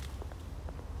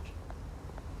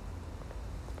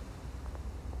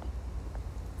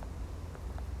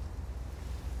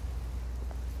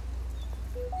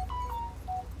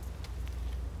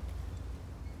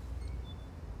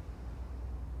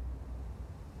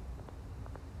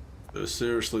 They're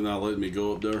seriously not letting me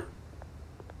go up there.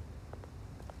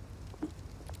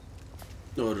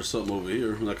 Oh, there's something over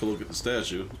here, and I can look at the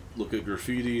statue. Look at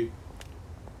graffiti.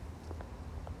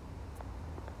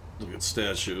 Look at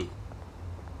statue.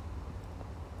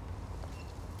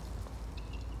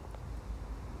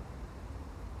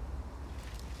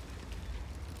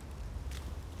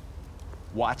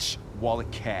 Watch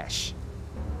wallet cash.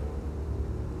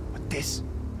 But this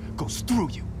goes through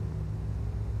you.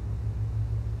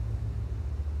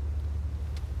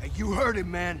 Hey, you heard it,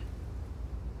 man.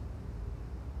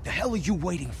 The hell are you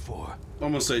waiting for?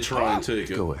 I'm gonna say try and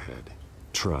take it. Go ahead.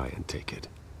 Try and take it.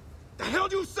 The hell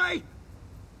do you say?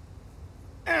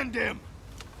 End him!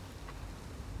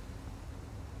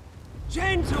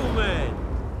 Gentlemen!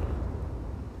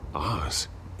 Oz.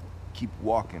 Keep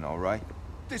walking, all right?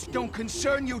 This don't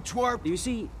concern you, twerp! You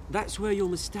see, that's where you're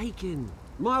mistaken.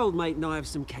 My old mate and I have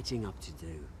some catching up to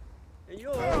do. And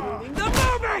you're ruining the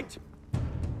moment!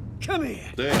 Come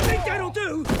here! Damn. Think that'll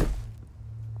do?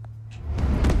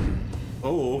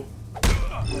 Oh.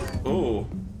 Oh.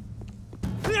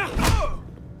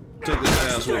 Take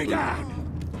this ass Stay whooping. down!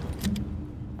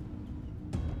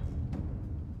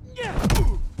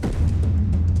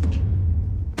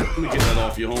 Let me get that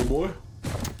off you, homeboy.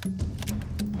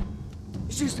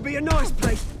 This used to be a nice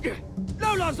place.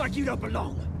 No lives like you don't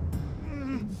belong.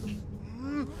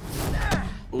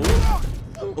 Oh.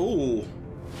 Oh.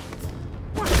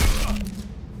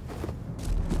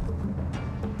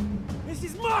 This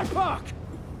is my park!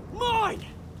 Mine!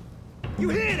 You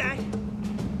hear that?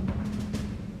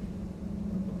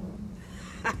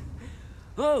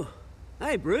 Oh,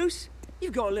 hey, Bruce.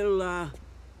 You've got a little,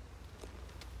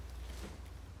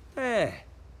 there.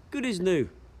 Good as new.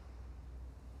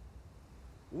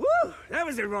 Woo! That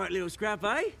was a right little scrap,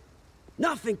 eh?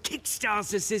 Nothing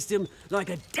kickstarts the system like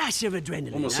a dash of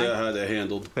adrenaline, I'm gonna say eh? I had that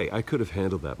handled. Hey, I could have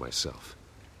handled that myself.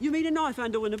 You mean a knife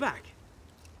handle in the back?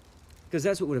 Because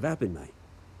that's what would have happened, mate.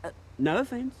 No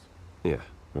offense. Yeah,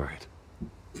 right.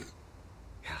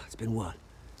 It's been what?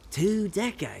 2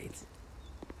 decades?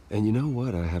 And you know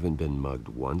what? I haven't been mugged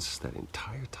once that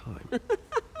entire time.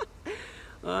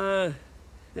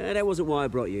 That wasn't why I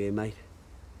brought you here, mate.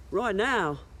 Right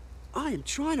now, I am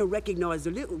trying to recognize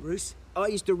the little Bruce I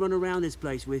used to run around this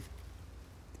place with.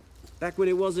 Back when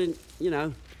it wasn't, you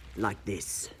know, like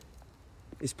this.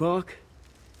 This park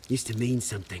used to mean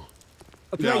something.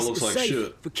 A place Yeah, it that looks was like safe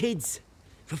shit. for kids,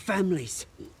 for families.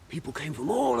 People came from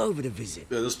all over to visit.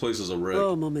 Yeah, this place is a wreck.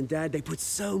 Oh, Mum and Dad, they put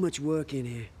so much work in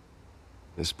here.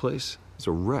 This place is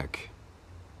a wreck.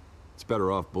 It's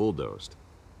better off bulldozed.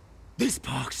 This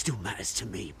park still matters to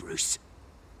me, Bruce.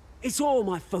 It's all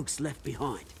my folks left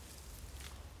behind.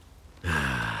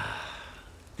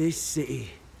 This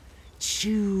city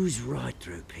chews right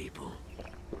through people.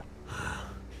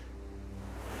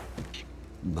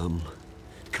 Mum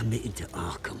committed to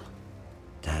Arkham.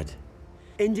 Dad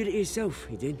ended it himself,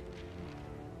 he did.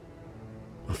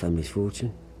 My family's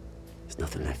fortune, there's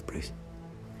nothing left, Bruce.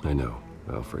 I know.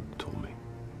 Alfred told me.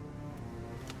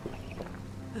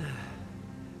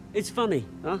 It's funny,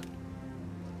 huh?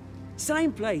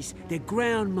 Same place that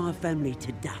ground my family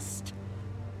to dust.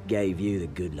 Gave you the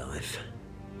good life.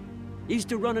 Used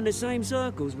to run in the same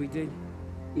circles we did.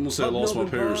 I'm gonna say I lost my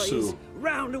parents too.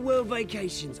 Round the world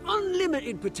vacations,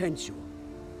 unlimited potential.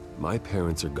 My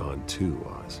parents are gone too,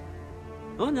 Oz.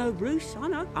 I know, Bruce, I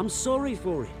know. I'm sorry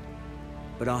for it.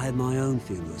 But I had my own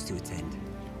funerals to attend.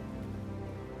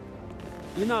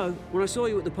 You know, when I saw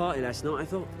you at the party last night, I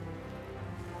thought,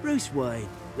 Bruce Wayne,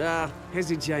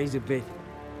 hasn't changed a bit.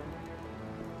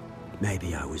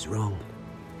 Maybe I was wrong.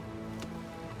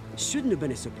 Shouldn't have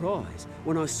been a surprise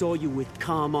when I saw you with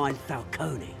Carmine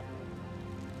Falcone.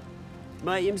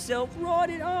 Made himself right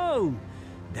at home.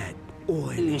 That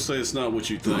oily... I'm gonna say it's not what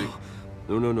you think.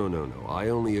 No. I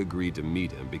only agreed to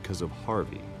meet him because of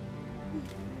Harvey.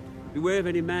 Beware of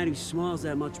any man who smiles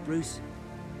that much, Bruce.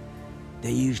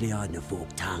 They're usually hiding a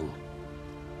forked tongue.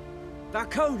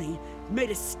 Falcone made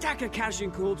a stack of cash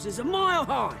and corpses a mile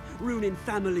high, ruining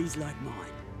families like mine.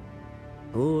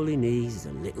 All he needs is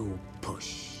a little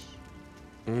push.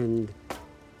 And...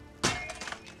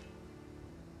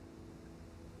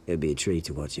 it'd be a treat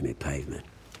to watch him hit pavement.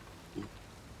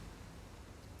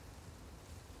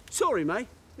 Sorry, mate.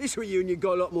 This reunion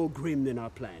got a lot more grim than I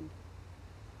planned.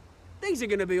 Things are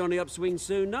gonna be on the upswing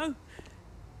soon, though.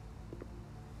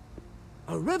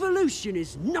 A revolution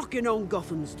is knocking on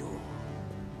Gotham's door.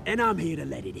 And I'm here to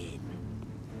let it in.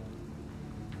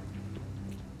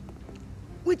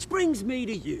 Which brings me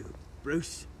to you,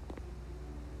 Bruce.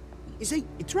 You see,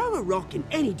 you throw a rock in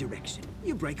any direction,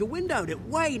 you break a window that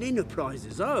Wayne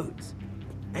Enterprises owns.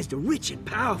 As the rich and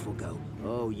powerful go,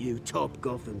 oh, you top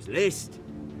Gotham's list.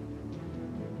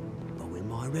 But when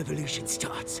my revolution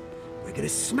starts, we're gonna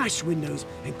smash windows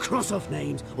and cross off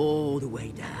names all the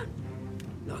way down.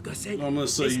 Like I said, I'm gonna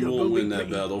say you won't win that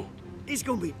battle. It's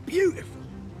gonna be beautiful.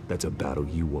 That's a battle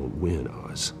you won't win,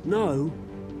 Oz. No.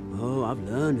 Oh, I've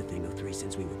learned a thing or three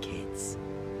since we were kids.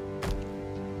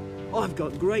 I've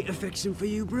got great affection for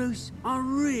you, Bruce. I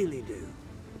really do.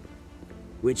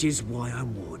 Which is why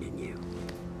I'm warning you.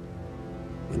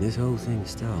 When this whole thing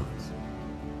starts,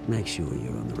 make sure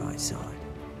you're on the right side.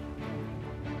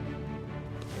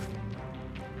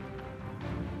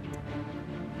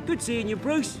 Good seeing you,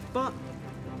 Bruce, but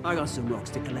I got some rocks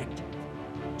to collect.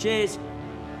 Cheers.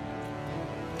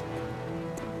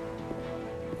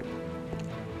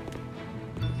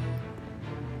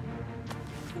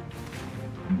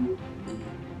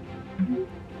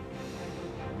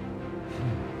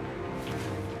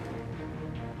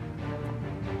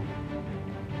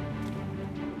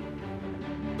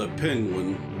 The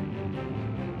Penguin.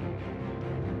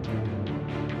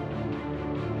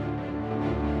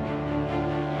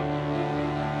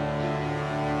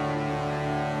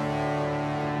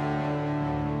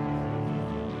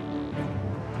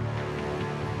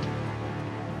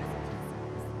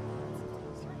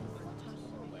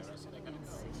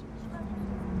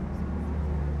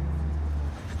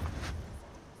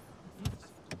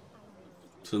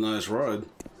 It's a nice ride.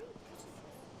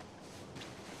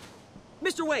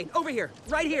 Mr. Wayne, over here,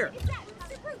 right here.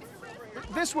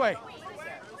 This way.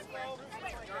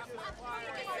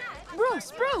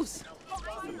 Bruce!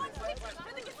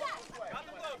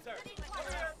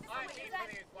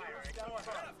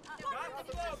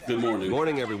 Good morning.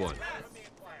 Morning, everyone.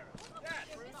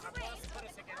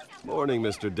 Morning,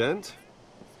 Mr. Dent.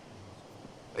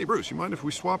 Hey, Bruce, you mind if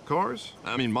we swap cars?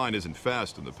 I mean, mine isn't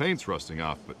fast and the paint's rusting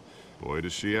off, but boy,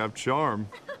 does she have charm.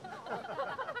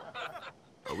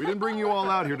 We didn't bring you all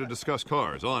out here to discuss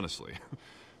cars, honestly.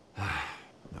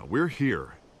 Now, we're here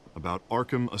about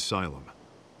Arkham Asylum.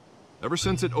 Ever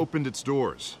since it opened its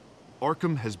doors,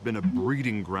 Arkham has been a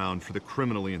breeding ground for the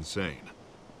criminally insane.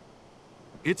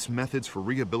 Its methods for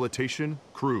rehabilitation,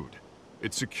 crude.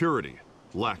 Its security,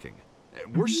 lacking.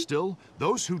 And worse still,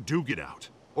 those who do get out,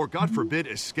 or God forbid,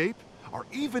 escape, are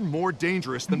even more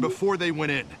dangerous than before they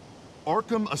went in.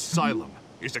 Arkham Asylum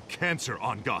is a cancer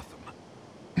on Gotham.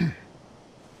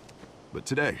 But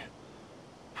today,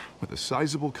 with a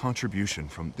sizable contribution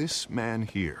from this man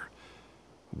here,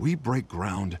 we break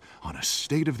ground on a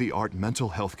state-of-the-art mental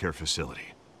health care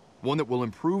facility. One that will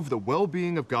improve the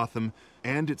well-being of Gotham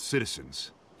and its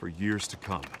citizens for years to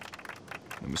come.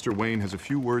 Now, Mr. Wayne has a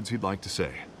few words he'd like to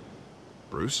say.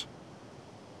 Bruce?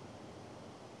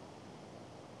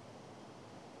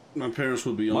 My parents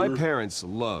would be honored. My parents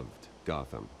loved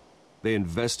Gotham. They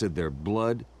invested their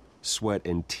blood, sweat,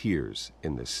 and tears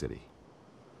in this city.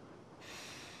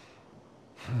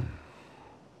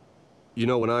 You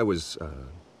know, when I was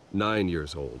 9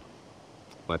 years old,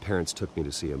 my parents took me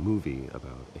to see a movie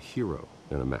about a hero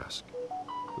in a mask.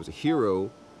 It was a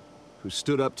hero who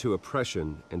stood up to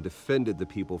oppression and defended the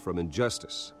people from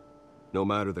injustice, no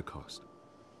matter the cost.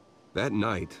 That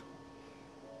night,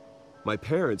 my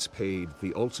parents paid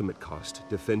the ultimate cost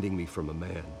defending me from a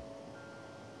man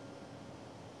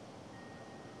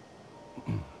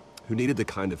who needed the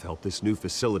kind of help this new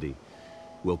facility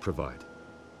will provide.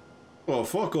 Oh,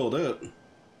 fuck all that.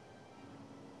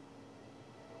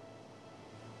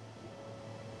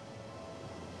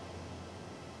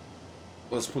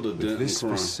 Let's put a dent in crime. With this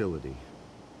facility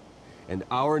and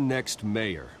our next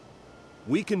mayor,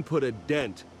 we can put a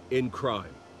dent in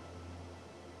crime.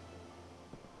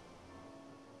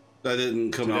 That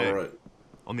didn't come out right.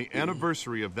 On the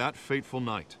anniversary of that fateful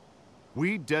night,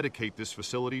 We dedicate this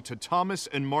facility to Thomas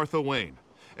and Martha Wayne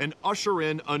and usher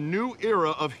in a new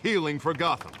era of healing for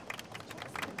Gotham.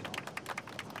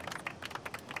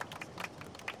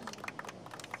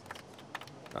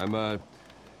 I'm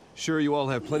sure you all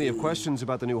have plenty of questions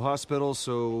about the new hospital,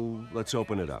 so let's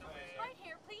open it up.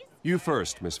 You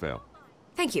first, Miss Vale.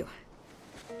 Thank you.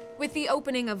 With the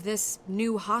opening of this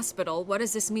new hospital, what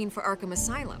does this mean for Arkham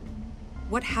Asylum?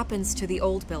 What happens to the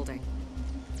old building?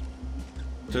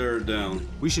 Tear it down.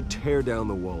 We should tear down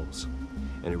the walls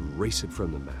and erase it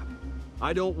from the map.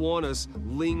 I don't want us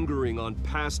lingering on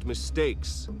past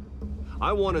mistakes.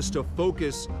 I want us to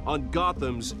focus on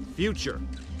Gotham's future.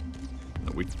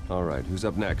 All right, who's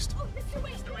up next?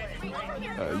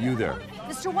 You there.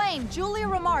 Mr. Wayne, Julia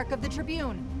Remark of the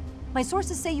Tribune. My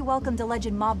sources say you welcomed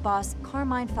alleged mob boss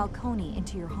Carmine Falcone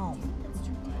into your home.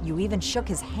 You even shook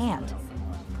his hand.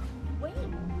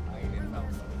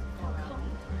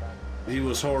 He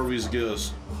was Harvey's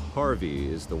guest. Harvey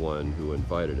is the one who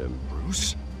invited him.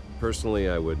 Bruce? Personally,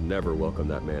 I would never welcome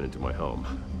that man into my home.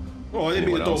 Oh, I didn't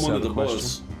mean to throw him under the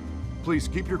bus. Please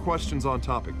keep your questions on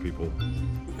topic, people.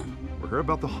 We're here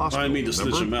about the hospital. I didn't mean to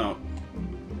snitch him out.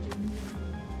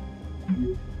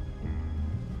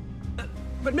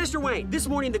 But Mr. Wayne, this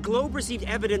morning the Globe received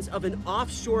evidence of an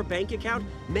offshore bank account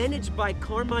managed by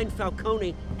Carmine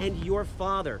Falcone and your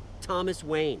father, Thomas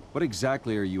Wayne. What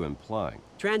exactly are you implying?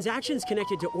 Transactions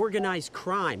connected to organized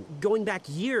crime going back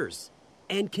years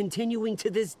and continuing to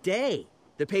this day.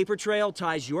 The paper trail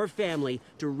ties your family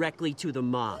directly to the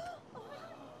mob.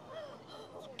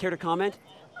 Care to comment?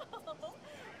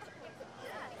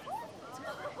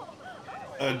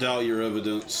 I doubt your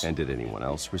evidence. And did anyone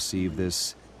else receive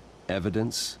this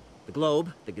evidence? The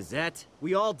Globe, the Gazette,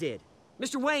 we all did.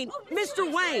 Mr. Wayne,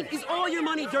 is all your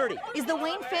money dirty? Is the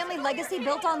Wayne family legacy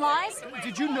built on lies?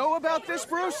 Did you know about this,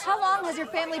 Bruce? How long has your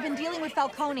family been dealing with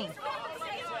Falcone?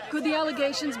 Could the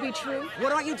allegations be true?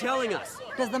 What aren't you telling us?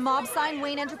 Does the mob sign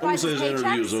Wayne Enterprises Who says the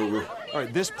interview's paychecks? over? All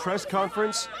right, this press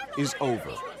conference is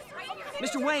over.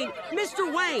 Mr.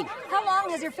 Wayne! How long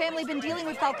has your family been dealing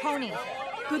with Falcone?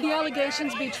 Could the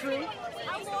allegations be true?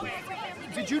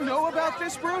 Did you know about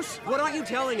this, Bruce? What aren't you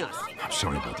telling us? I'm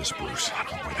sorry about this, Bruce. I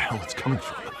don't know where the hell it's coming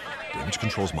from. Damage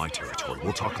control's my territory.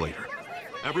 We'll talk later.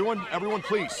 Everyone,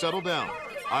 please settle down.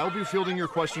 I'll be fielding your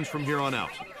questions from here on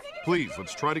out. Please,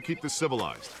 let's try to keep this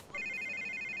civilized.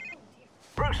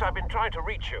 Bruce, I've been trying to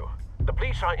reach you. The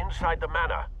police are inside the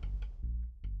manor.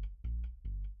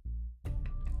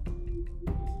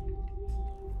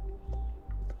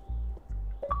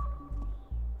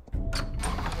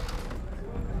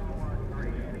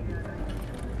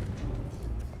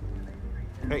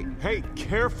 Hey,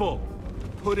 careful!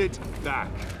 Put it back.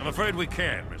 I'm afraid we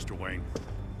can't, Mr. Wayne.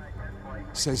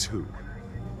 Says who?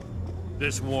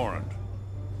 This warrant.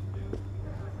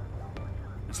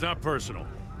 It's not personal.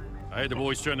 I had the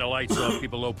boys turn the lights off,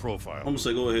 keep a low profile. I'm gonna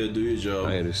say go ahead, do your job.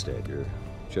 I understand. You're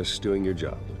just doing your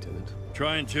job, Lieutenant.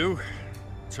 Trying to.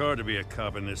 It's hard to be a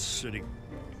cop in this city.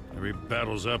 Every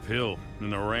battle's uphill,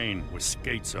 in the rain, with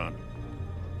skates on.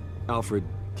 Alfred,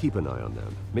 keep an eye on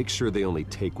them. Make sure they only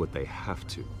take what they have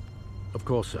to. Of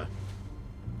course, sir.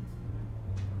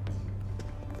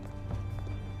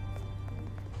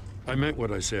 I meant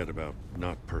what I said about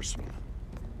not personal.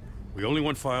 We only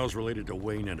want files related to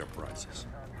Wayne Enterprises.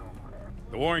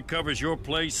 The warrant covers your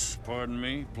place, pardon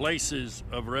me, places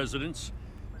of residence,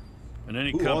 and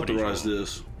any Who companies. authorized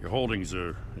this? Your holdings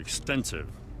are extensive.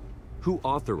 Who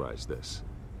authorized this?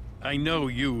 I know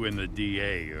you and the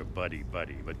DA are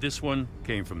buddy-buddy, but this one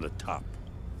came from the top.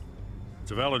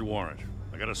 It's a valid warrant.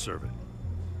 I gotta serve it.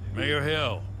 Mayor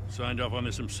Hill signed off on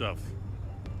this himself.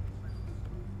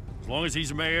 As long as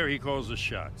he's mayor, he calls the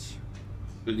shots.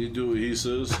 Did you do what he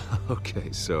says?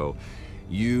 Okay, so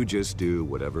you just do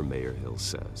whatever Mayor Hill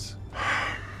says.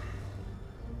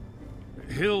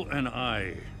 Hill and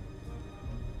I,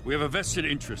 we have a vested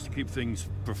interest to keep things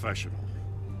professional,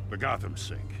 for Gotham's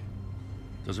sake.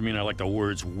 Doesn't mean I like the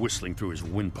words whistling through his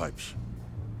windpipes.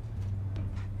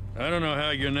 I don't know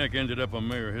how your neck ended up on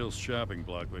Mayor Hill's shopping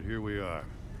block, but here we are.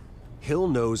 Hill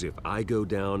knows if I go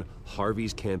down,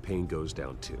 Harvey's campaign goes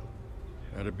down too.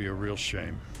 That'd be a real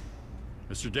shame.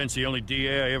 Mr. Dent's the only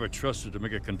DA I ever trusted to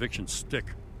make a conviction stick.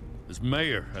 As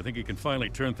mayor, I think he can finally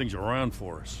turn things around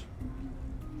for us.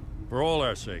 For all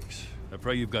our sakes, I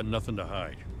pray you've got nothing to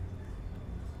hide.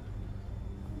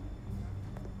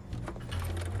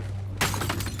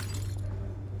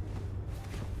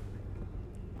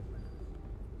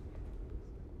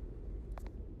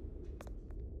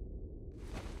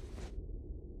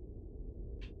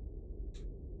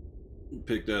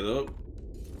 Pick that up.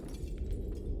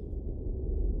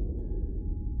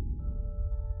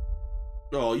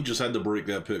 Oh, you just had to break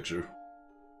that picture.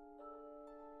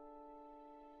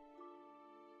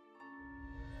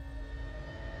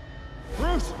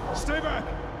 Bruce, stay back!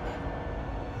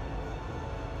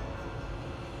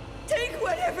 Take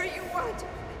whatever you want.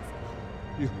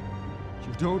 You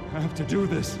don't have to do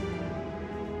this.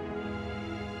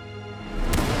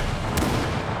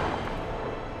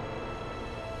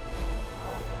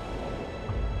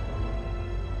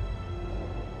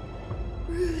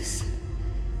 Bruce.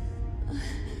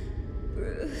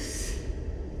 Bruce.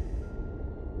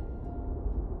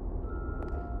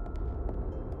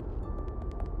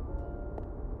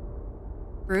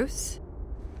 Bruce?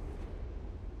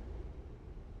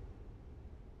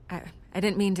 I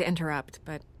didn't mean to interrupt,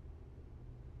 but...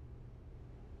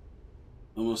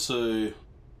 I'm gonna say,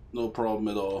 no problem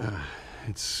at all.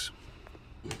 It's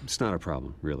not a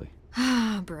problem, really.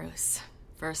 Ah, Bruce.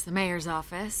 First the mayor's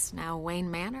office, now Wayne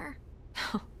Manor.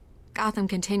 Gotham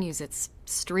continues its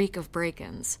streak of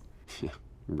break-ins. Yeah,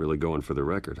 really going for the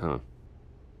record, huh?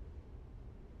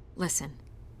 Listen,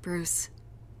 Bruce.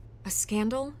 A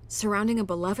scandal surrounding a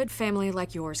beloved family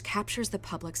like yours captures the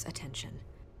public's attention.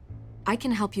 I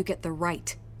can help you get the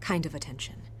right kind of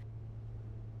attention.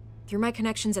 Through my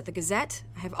connections at the Gazette,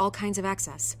 I have all kinds of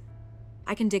access.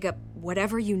 I can dig up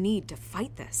whatever you need to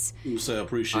fight this. You say I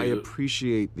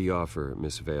appreciate the offer,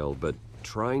 Miss Vale, but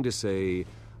trying to say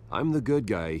I'm the good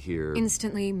guy here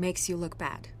instantly makes you look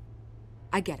bad.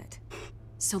 I get it.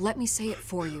 So let me say it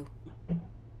for you.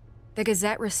 The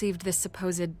Gazette received this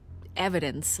supposed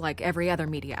evidence like every other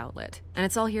media outlet, and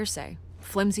it's all hearsay.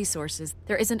 Flimsy sources.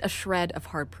 There isn't a shred of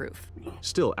hard proof.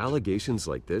 Still, allegations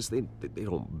like this, they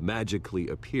don't magically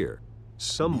appear.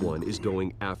 Someone is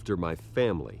going after my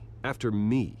family, after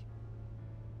me.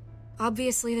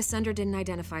 Obviously, the sender didn't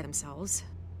identify themselves.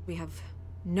 We have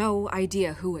no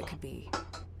idea who it could be.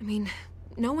 I mean,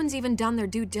 no one's even done their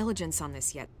due diligence on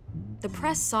this yet. The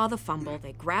press saw the fumble,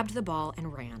 they grabbed the ball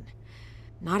and ran.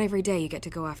 Not every day you get to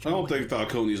go after I don't think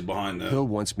Falcone's behind that. Hill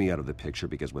wants me out of the picture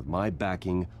because with my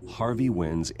backing, Harvey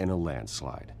wins in a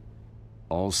landslide.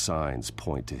 All signs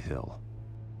point to Hill.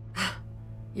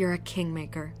 You're a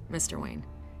kingmaker, Mr. Wayne.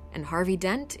 And Harvey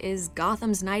Dent is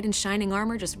Gotham's knight in shining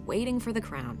armor just waiting for the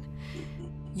crown.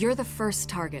 You're the first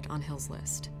target on Hill's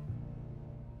list.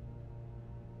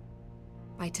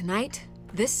 By tonight,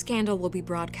 this scandal will be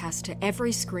broadcast to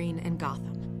every screen in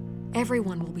Gotham.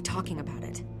 Everyone will be talking about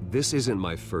it. This isn't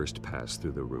my first pass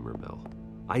through the rumor mill.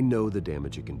 I know the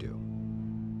damage it can do.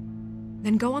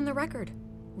 Then go on the record.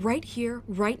 Right here,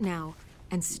 right now,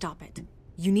 and stop it.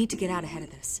 You need to get out ahead of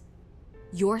this.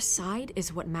 Your side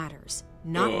is what matters,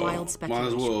 not wild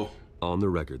speculation. Might as well. On the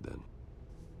record, then.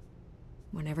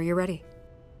 Whenever you're ready.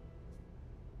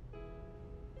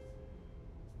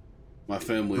 My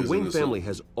family The Wayne family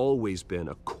has always been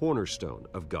a cornerstone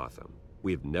of Gotham.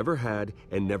 We have never had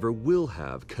and never will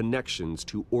have connections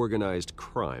to organized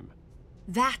crime.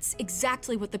 That's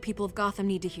exactly what the people of Gotham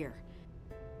need to hear.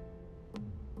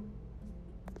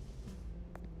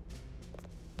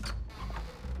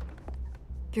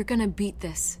 You're gonna beat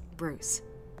this, Bruce.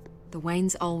 The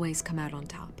Waynes always come out on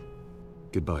top.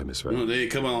 Goodbye, Miss Vale. No, they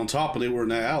ain't coming on top, but they were in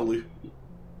that alley.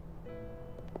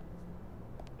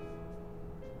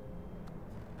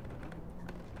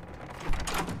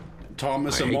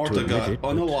 Thomas and Martha got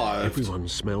unalived. Everyone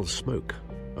smells smoke.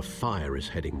 A fire is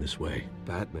heading this way.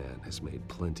 Batman has made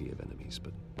plenty of enemies,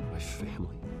 but my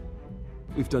family?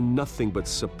 We've done nothing but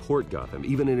support Gotham,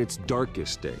 even in its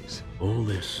darkest days. All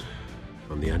this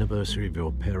on the anniversary of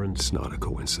your parents'... It's not a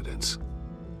coincidence.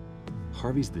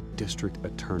 Harvey's the district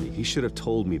attorney. He should have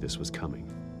told me this was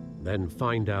coming. Then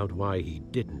find out why he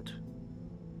didn't.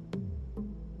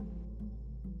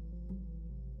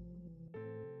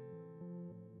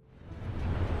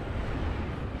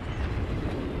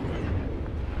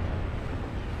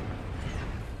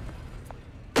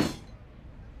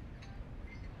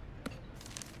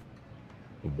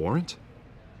 A warrant?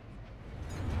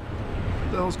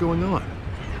 What the hell's going on?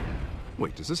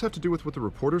 Wait, does this have to do with what the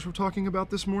reporters were talking about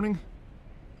this morning?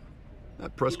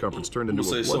 That press conference turned into a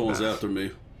bloodbath. Someone's after me.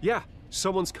 Yeah,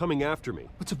 someone's coming after me.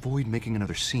 Let's avoid making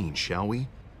another scene, shall we?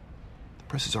 The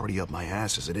press is already up my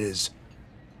ass as it is.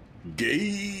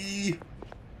 Gay.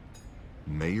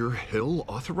 Mayor Hill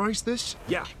authorized this?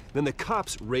 Yeah, then the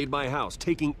cops raid my house,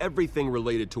 taking everything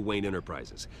related to Wayne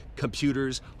Enterprises.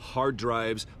 Computers, hard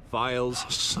drives, files. Oh,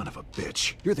 son of a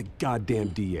bitch. You're the goddamn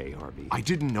DA, Harvey. I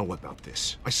didn't know about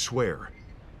this. I swear.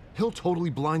 Hill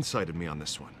totally blindsided me on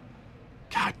this one.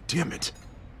 God damn it.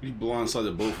 He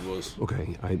blindsided both of us.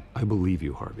 Okay, I believe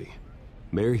you, Harvey.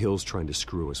 Mayor Hill's trying to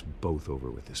screw us both over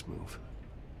with this move.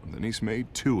 And then he's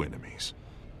made two enemies.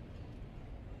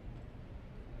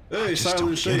 Hey,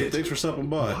 Silent Shade, thanks for stopping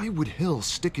by. Why would Hill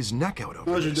stick his neck out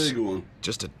over How's your this? day going?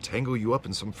 Just to tangle you up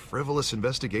in some frivolous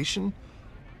investigation?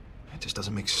 It just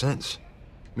doesn't make sense.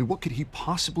 I mean, what could he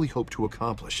possibly hope to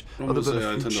accomplish other than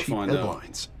a few cheap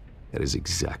headlines? That is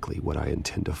exactly what I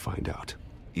intend to find out.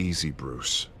 Easy,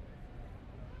 Bruce.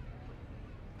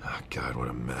 Oh, God, what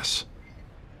a mess.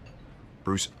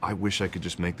 Bruce, I wish I could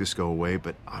just make this go away,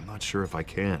 but I'm not sure if I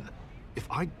can. If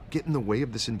I get in the way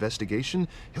of this investigation,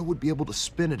 Hill would be able to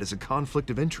spin it as a conflict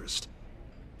of interest.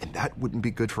 And that wouldn't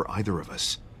be good for either of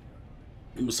us.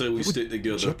 I'm gonna say we stick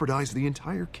together. Jeopardize the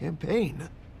entire campaign.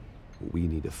 We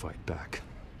need to fight back.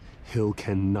 Hill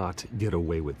cannot get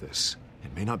away with this.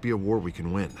 It may not be a war we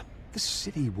can win. The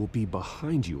city will be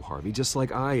behind you, Harvey, just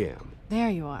like I am. There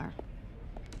you are.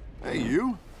 Hey,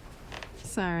 you?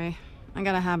 Sorry. I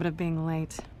got a habit of being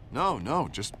late. No,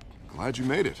 just glad you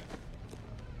made it.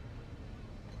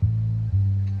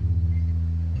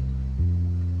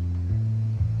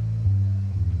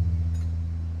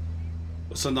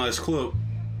 That's a nice clip.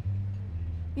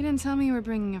 You didn't tell me you were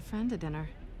bringing a friend to dinner.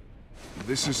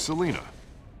 This is Selena.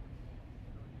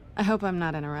 I hope I'm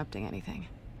not interrupting anything.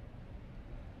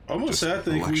 I'm gonna say I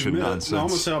think we've met. No, I'm gonna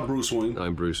say I'm Bruce Wayne.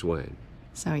 I'm Bruce Wayne.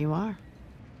 So you are.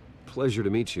 Pleasure to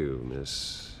meet you,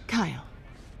 Miss... Kyle.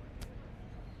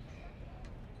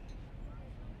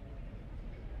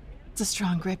 It's a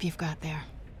strong grip you've got there.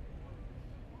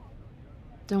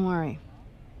 Don't worry.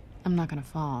 I'm not gonna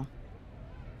fall.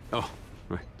 Oh,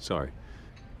 right. Sorry.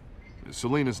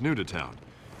 Selena's new to town.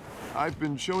 I've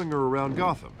been showing her around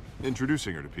Gotham,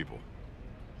 introducing her to people.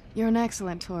 You're an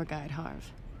excellent tour guide,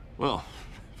 Harv. Well,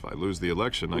 if I lose the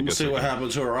election, I guess see what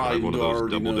happens to her eye. one of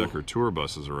those double-decker tour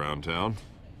buses around town.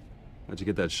 How'd you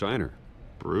get that shiner?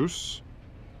 Bruce?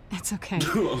 It's okay.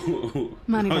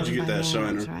 Money How'd you get that doesn't buy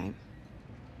shiner? millions, right?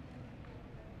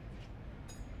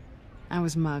 I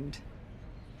was mugged.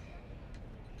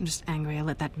 I'm just angry I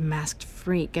let that masked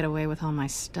freak get away with all my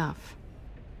stuff.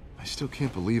 I still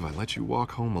can't believe I let you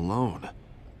walk home alone.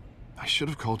 I should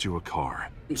have called you a car.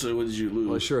 So what did you lose?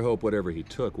 Well, I sure hope whatever he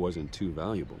took wasn't too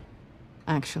valuable.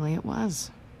 Actually, it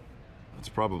was. It's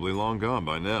probably long gone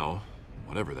by now,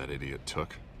 whatever that idiot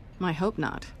took. I hope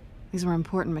not. These were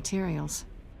important materials.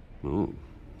 Ooh,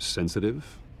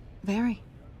 sensitive? Very.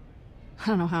 I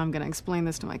don't know how I'm gonna explain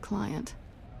this to my client.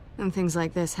 And things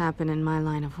like this happen in my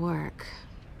line of work.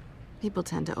 People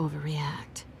tend to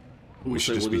overreact. We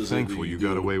should just be thankful you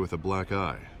got away with a black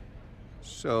eye.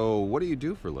 So, what do you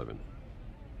do for a living?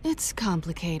 It's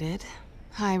complicated.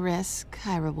 High risk,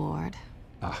 high reward.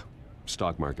 Ah,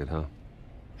 stock market, huh?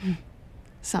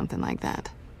 Something like that.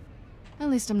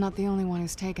 At least I'm not the only one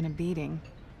who's taken a beating.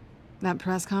 That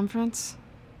press conference?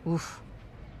 Oof.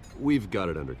 We've got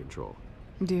it under control.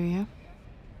 Do you?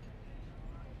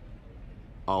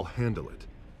 I'll handle it.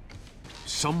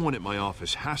 Someone at my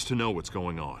office has to know what's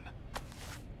going on.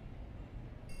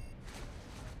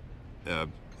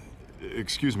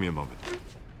 Excuse me a moment.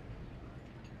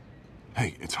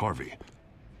 Hey, it's Harvey.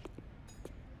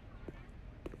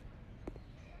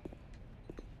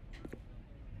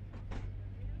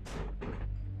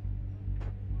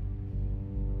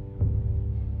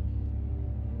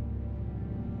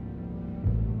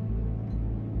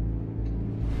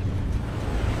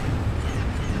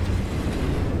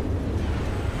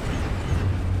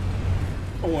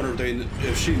 I wonder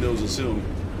if she knows it's him.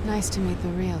 Nice to meet the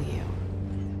real you.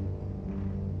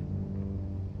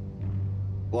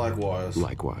 Likewise.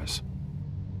 Likewise.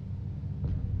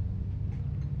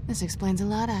 This explains a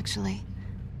lot, actually.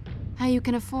 How you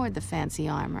can afford the fancy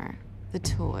armor, the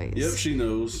toys. Yep, she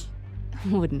knows.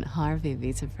 Wouldn't Harvey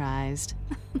be surprised?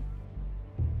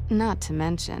 Not to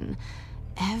mention,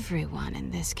 everyone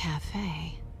in this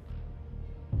cafe.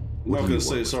 I'm not gonna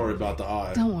say sorry about the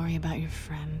eye. Don't worry about your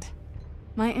friend.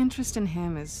 My interest in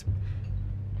him is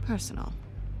personal.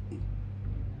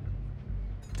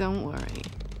 Don't worry.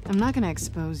 I'm not gonna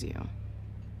expose you.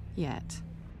 Yet.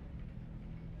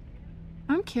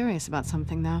 I'm curious about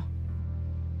something, though.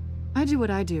 I do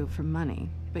what I do for money,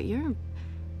 but you're...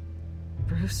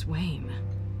 Bruce Wayne.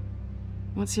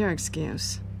 What's your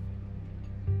excuse?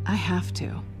 I have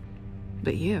to.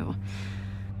 But you...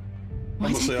 Why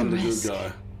I'm gonna take say the I'm the risk? good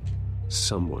guy.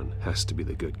 Someone has to be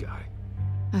the good guy.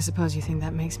 I suppose you think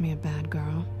that makes me a bad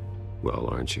girl. Well,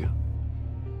 aren't you?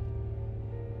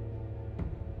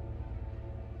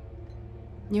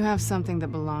 You have something that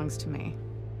belongs to me.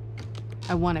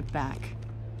 I want it back.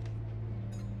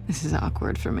 This is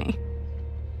awkward for me.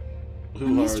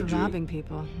 I'm used to robbing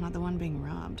people, not the one being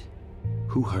robbed.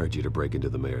 Who hired you to break into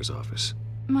the mayor's office?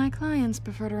 My clients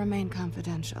prefer to remain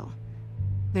confidential.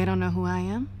 They don't know who I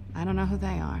am. I don't know who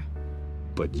they are.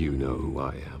 But you know who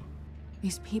I am.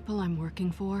 These people I'm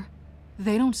working for,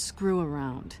 they don't screw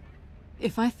around.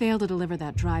 If I fail to deliver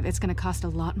that drive, it's gonna cost a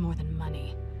lot more than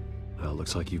money. Well,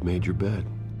 looks like you've made your bed.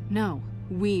 No,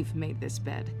 we've made this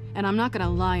bed, and I'm not gonna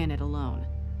lie in it alone.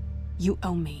 You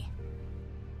owe me.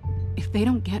 If they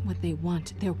don't get what they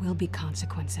want, there will be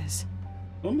consequences.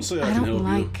 I'm gonna say I can help don't you.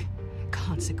 like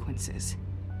consequences.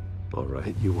 All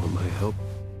right, you want my help?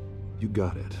 You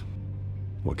got it.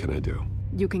 What can I do?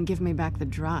 You can give me back the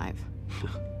drive.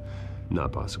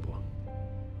 Not possible.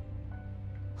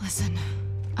 Listen,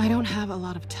 I don't have a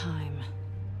lot of time.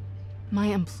 My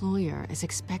employer is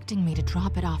expecting me to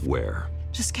drop it off. Where?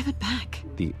 Just give it back.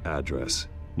 The address,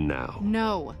 now.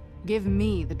 No, give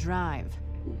me the drive.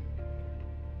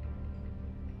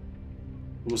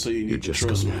 We'll say you need You're to just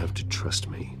trust gonna me. have to trust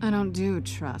me. I don't do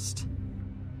trust.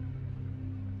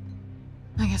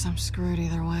 I guess I'm screwed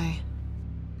either way.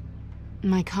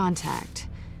 My contact,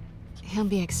 he'll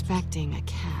be expecting a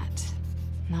cat,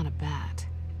 not a bat.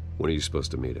 When are you supposed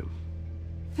to meet him?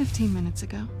 15 minutes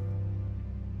ago.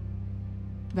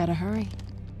 Better hurry.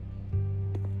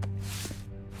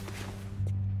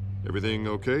 Everything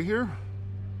okay here?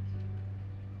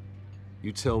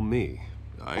 You tell me.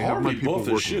 I have my people buff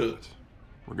as working shit. on it.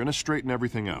 We're gonna straighten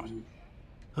everything out.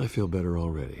 I feel better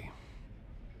already.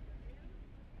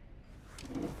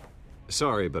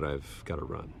 Sorry, but I've got to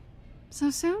run. So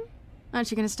soon?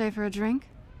 Aren't you gonna stay for a drink?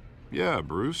 Yeah,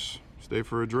 Bruce. Stay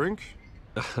for a drink?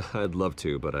 I'd love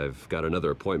to, but I've got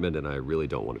another appointment and I really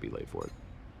don't want to be late for it.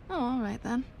 Oh, all right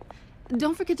then.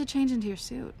 Don't forget to change into your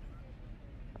suit.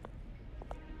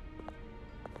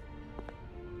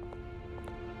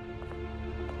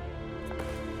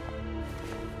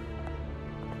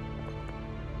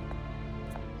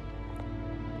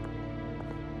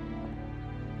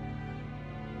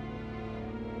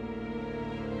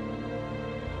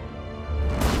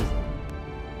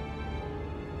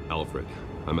 Alfred,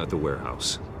 I'm at the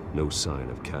warehouse. No sign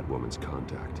of Catwoman's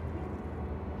contact.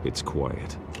 It's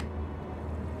quiet.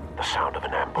 The sound of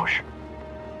an ambush.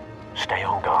 Stay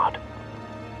on guard.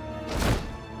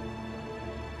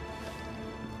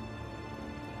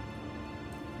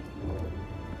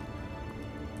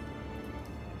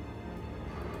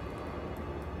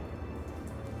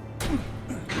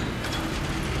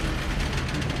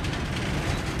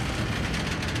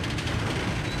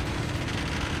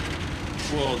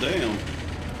 Well, damn.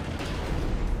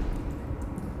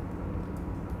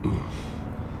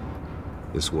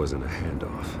 This wasn't a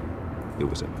handoff. It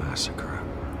was a massacre.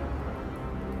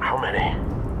 How many?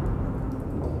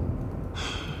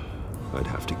 I'd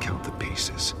have to count the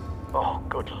pieces. Oh,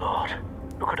 good lord.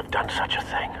 Who could have done such a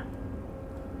thing?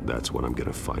 That's what I'm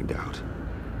gonna find out.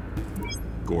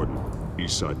 Gordon,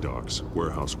 Eastside Docks,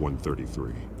 Warehouse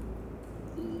 133.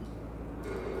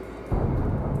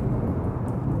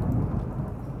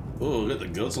 Oh, I got the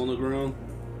guts on the ground.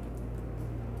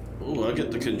 Oh, I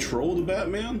get to control the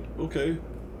Batman? Okay.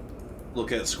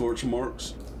 Look at scorch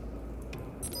marks.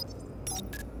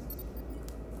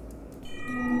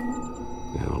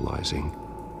 Analyzing.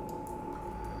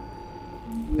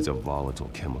 It's a volatile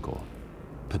chemical.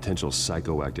 Potential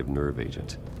psychoactive nerve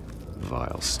agent.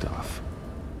 Vile stuff.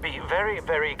 Be very,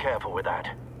 very careful with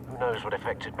that. Who knows what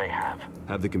effect it may have.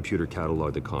 Have the computer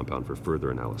catalog the compound for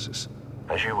further analysis.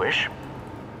 As you wish.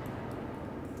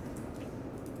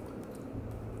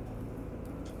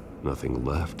 Nothing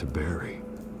left to bury.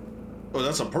 Oh,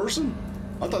 that's a person?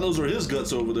 I thought those were his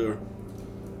guts over there.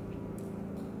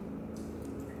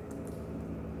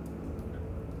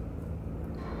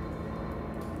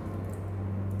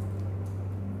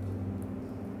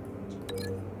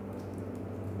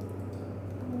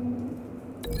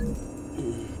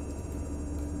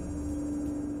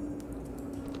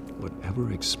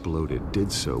 Whatever exploded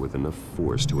did so with enough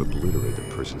force to obliterate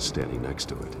the person standing next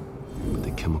to it. But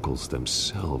the chemicals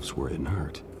themselves were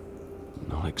inert,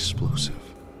 not explosive.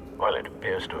 Well, it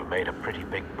appears to have made a pretty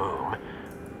big boom.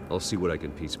 I'll see what I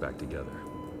can piece back together.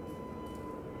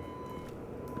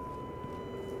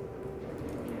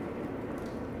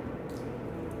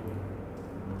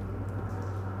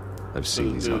 I've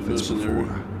seen these outfits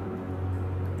before.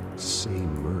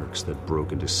 Same mercs that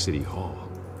broke into City Hall.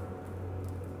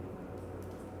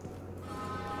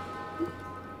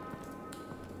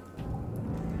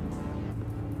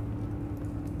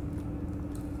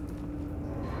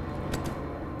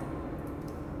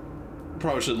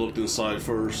 Probably should have looked inside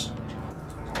first.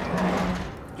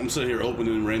 I'm sitting here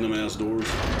opening random ass doors.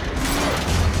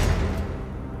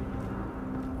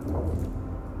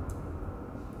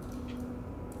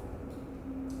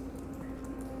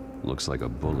 Looks like a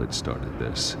bullet started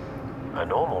this. A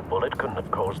normal bullet couldn't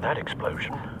have caused that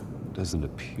explosion. Doesn't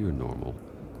appear normal.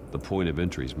 The point of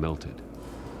entry's melted.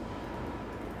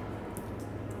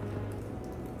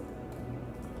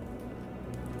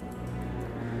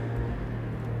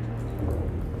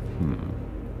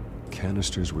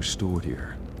 canisters were stored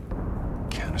here.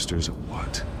 Canisters of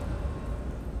what?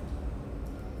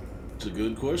 It's a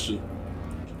good question.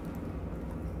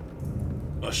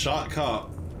 A shot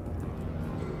cop.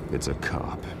 It's a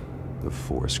cop. The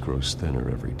force grows thinner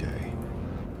every day.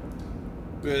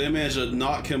 Yeah, they managed to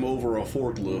knock him over a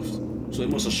forklift. So they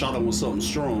must have shot him with something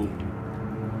strong.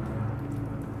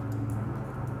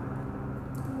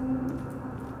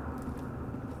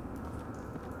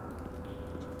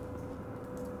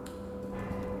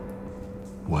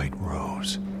 White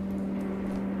Rose.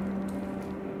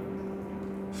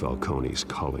 Falcone's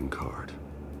calling card.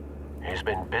 He's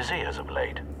been busy as of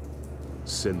late.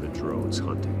 Send the drones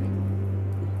hunting.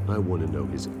 I want to know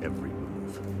his every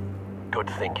move. Good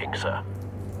thinking, sir.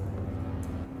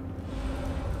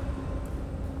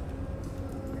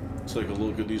 Let's take a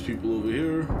look at these people over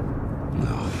here.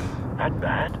 No. That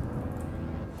bad?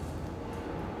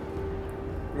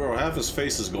 Bro, half his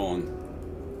face is gone.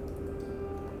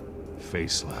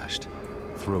 Face slashed.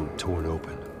 Throat torn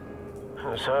open.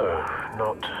 So,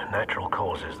 not natural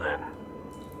causes then.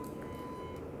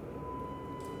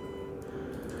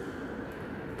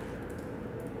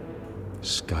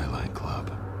 Skyline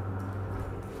Club.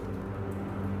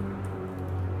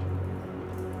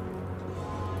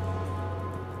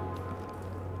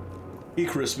 He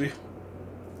crispy.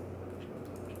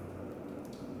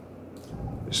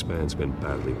 This man's been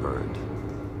badly burned,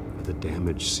 but the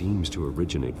damage seems to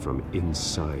originate from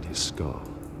inside his skull.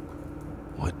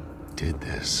 What did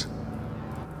this?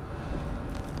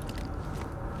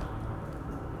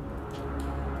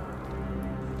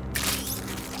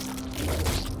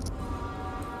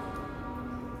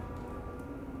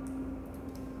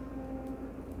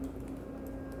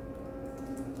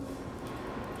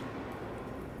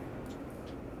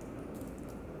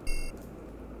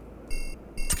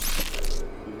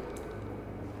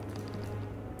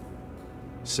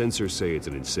 Sensors say it's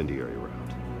an incendiary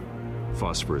round.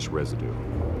 Phosphorus residue.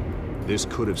 This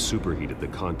could have superheated the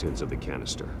contents of the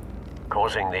canister.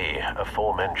 Causing the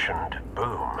aforementioned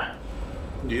boom.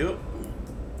 Yep.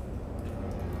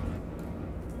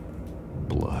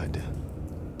 Blood.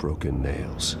 Broken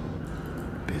nails.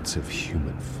 Bits of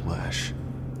human flesh.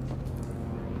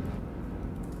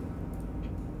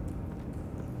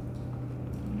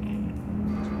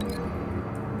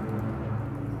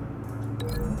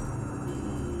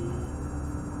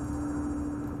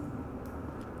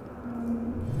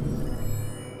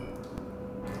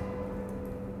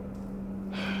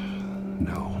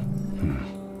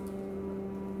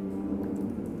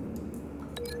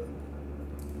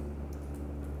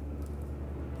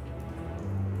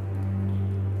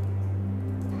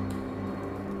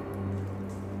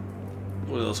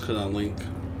 What else could I link?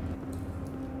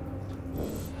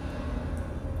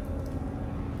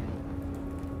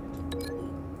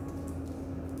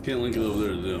 Can't link it over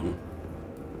there to them.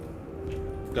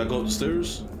 Gotta go up the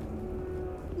stairs?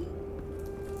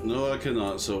 No, I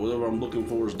cannot. So whatever I'm looking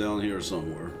for is down here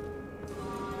somewhere.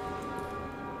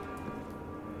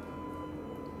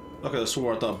 Okay, I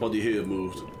swore I thought Buddy Head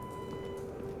moved.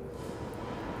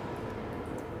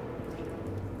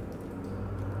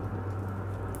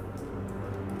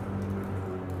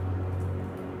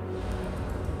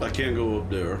 I can't go up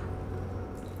there.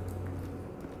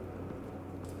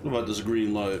 What about this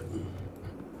green light?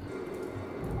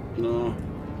 No.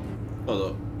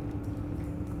 Hold up.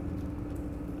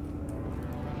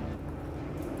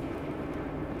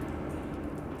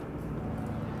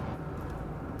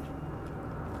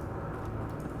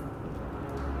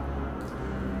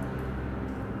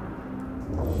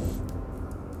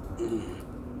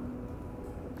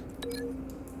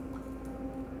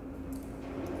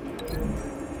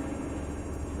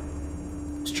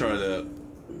 Let's try that.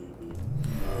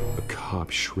 A cop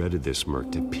shredded this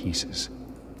merc to pieces,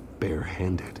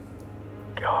 barehanded.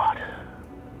 God,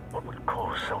 what would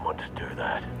cause someone to do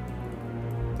that?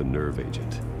 The nerve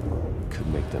agent could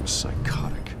make them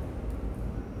psychotic.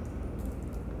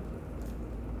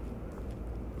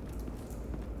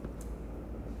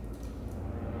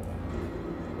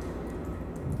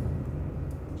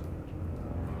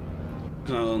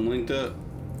 Can I unlink that?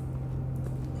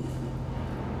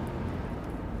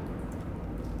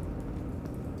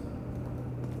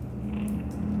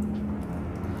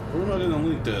 Where am I gonna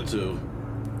link that to?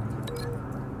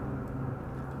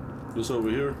 This over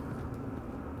here?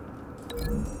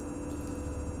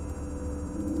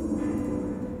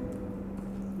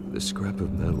 The scrap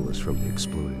of metal is from the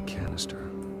exploded canister.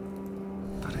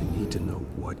 But I need to know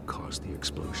what caused the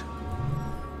explosion.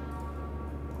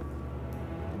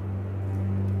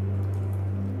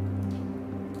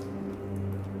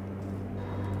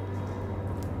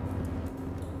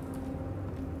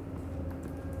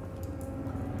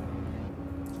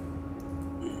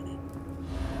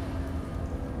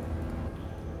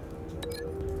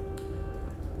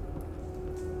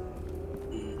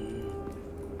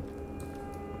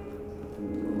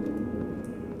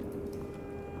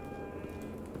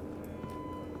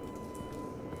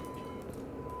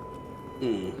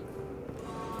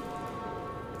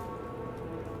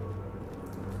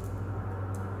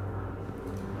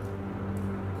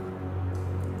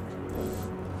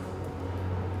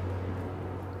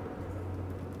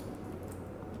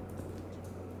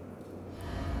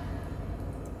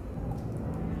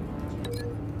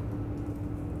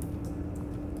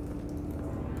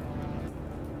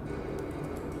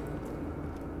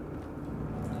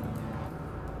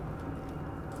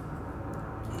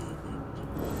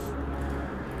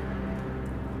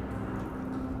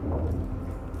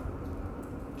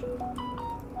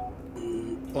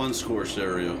 Unscorched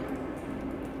area.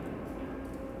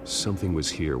 Something was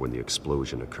here when the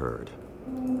explosion occurred.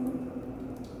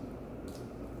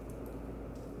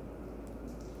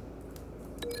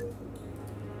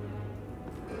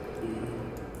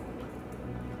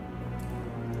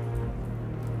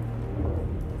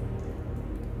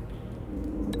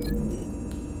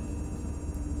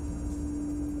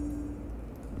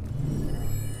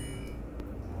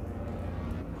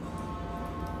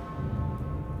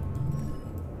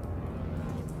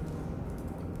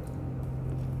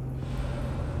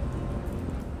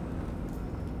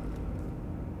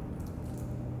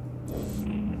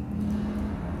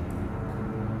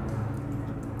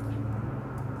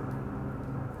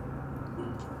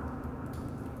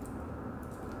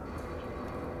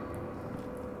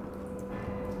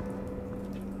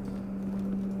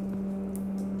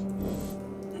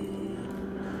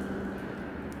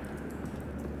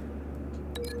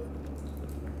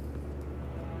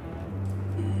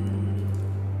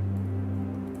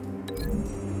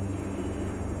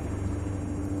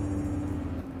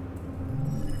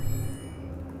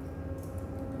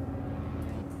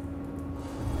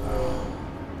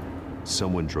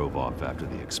 Someone drove off after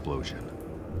the explosion.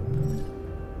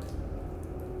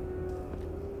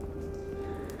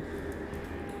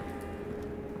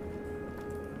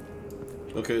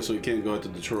 Okay, so you can't go out to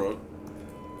the truck.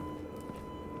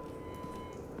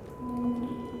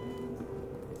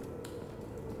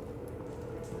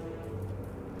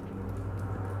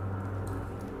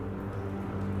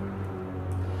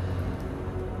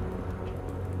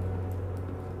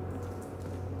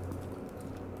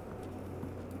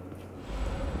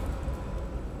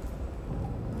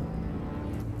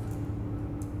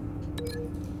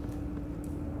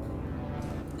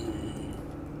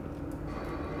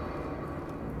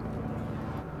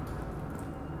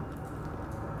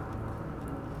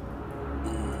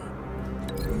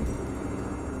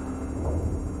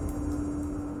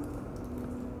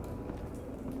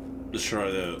 Let's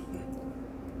try that.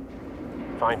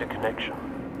 Find a connection.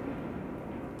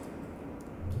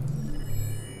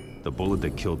 The bullet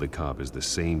that killed the cop is the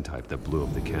same type that blew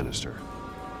up the canister.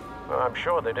 Well, I'm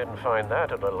sure they didn't find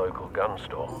that at a local gun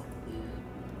store.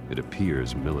 It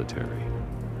appears military.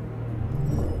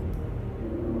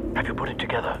 Have you put it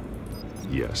together?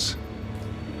 Yes.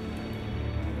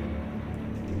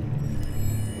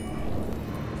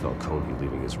 Falcone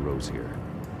leaving his rose here.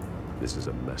 This is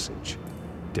a message.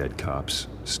 Dead cops,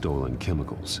 stolen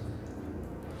chemicals.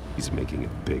 He's making a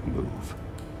big move.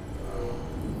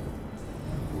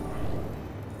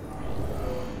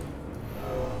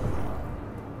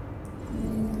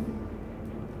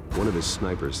 One of his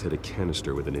snipers hit a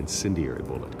canister with an incendiary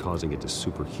bullet, causing it to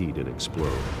superheat and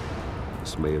explode.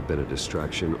 This may have been a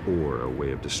distraction or a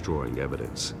way of destroying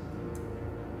evidence.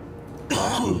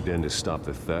 Cops moved in to stop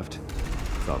the theft.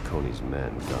 Falcone's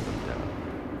men gunned them down.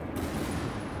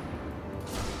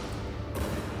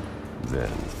 Then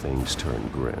things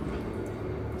turned grim.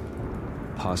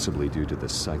 Possibly due to the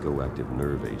psychoactive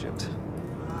nerve agent.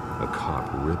 A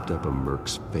cop ripped up a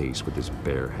merc's face with his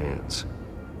bare hands.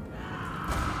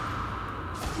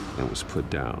 And was put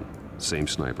down. Same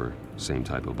sniper, same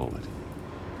type of bullet.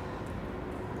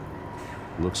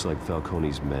 Looks like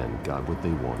Falcone's men got what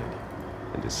they wanted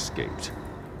and escaped.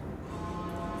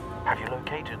 Have you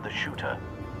located the shooter?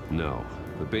 No,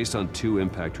 but based on two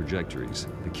impact trajectories,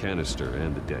 the canister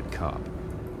and the dead cop,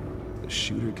 the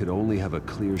shooter could only have a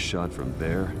clear shot from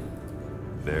there,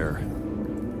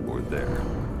 or there,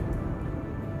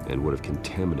 and would have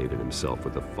contaminated himself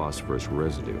with the phosphorus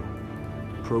residue.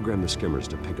 Program the skimmers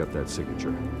to pick up that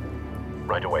signature.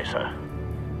 Right away, sir.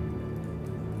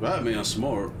 Batman's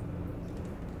smart.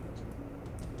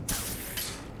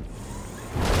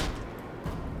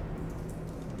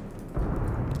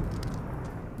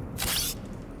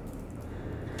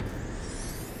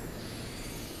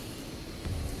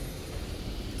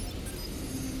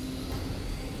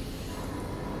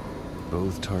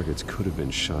 Both targets could have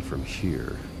been shot from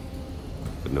here,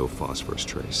 but no phosphorus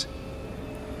trace.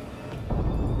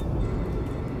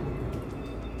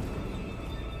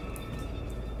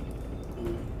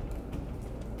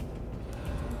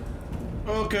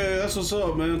 that's what's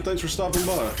up, man. Thanks for stopping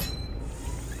by.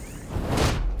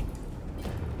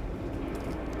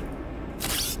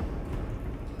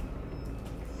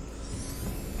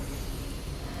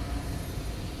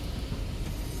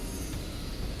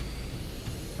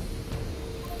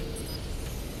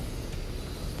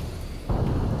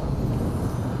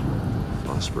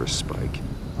 Phosphorus spike.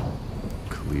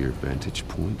 Clear vantage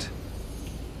point.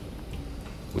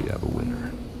 We have a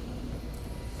winner.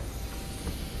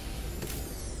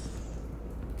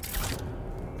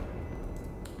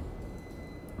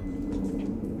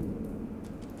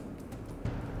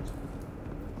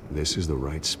 This is the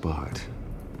right spot.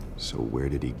 So where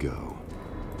did he go?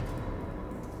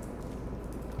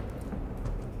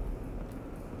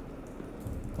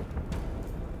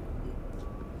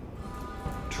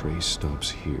 Trace stops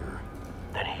here.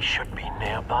 Then he should be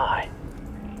nearby.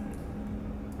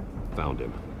 Found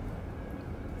him.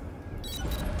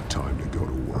 Time to go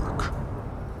to work.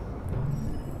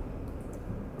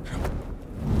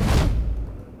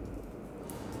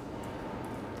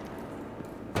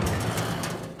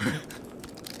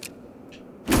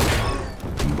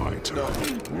 My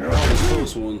turn.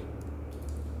 Close one.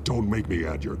 Don't make me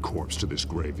add your corpse to this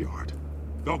graveyard.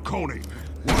 Falcone,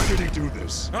 why did he do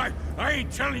this? I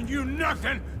ain't telling you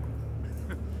nothing.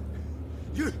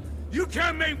 You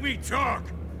can't make me talk.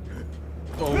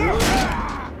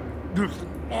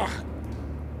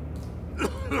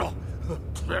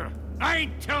 I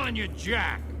ain't telling you,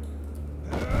 Jack.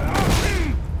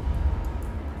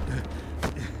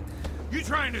 You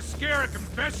trying to scare a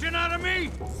confession out of me?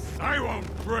 I won't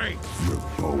break. Your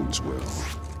bones will.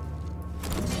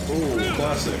 Oh,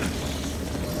 classic.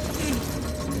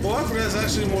 Well, I forgot it's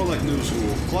actually more like new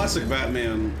school. Classic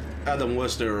Batman, Adam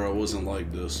West era wasn't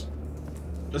like this.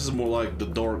 This is more like the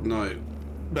Dark Knight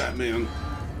Batman.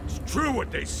 It's true what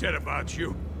they said about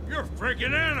you. You're a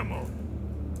freaking animal.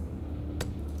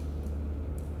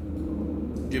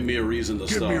 Give me a reason to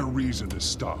stop. Give me a reason to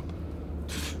stop.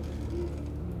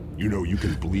 You know you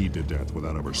can bleed to death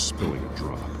without ever spilling a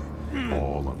drop.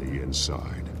 All on the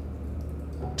inside.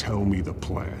 Tell me the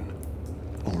plan,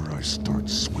 or I start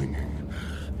swinging.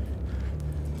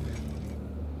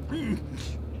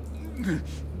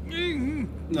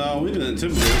 No, we didn't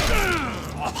intimidate.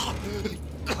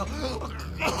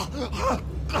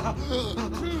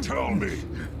 Tell me.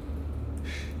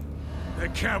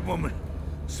 That Catwoman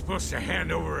was supposed to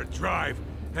hand over a drive,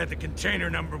 had the container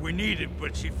number we needed,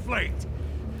 but she flaked.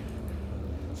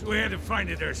 So we had to find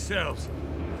it ourselves.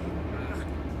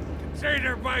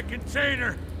 Container by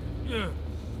container.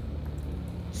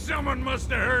 Someone must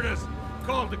have heard us,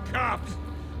 called the cops.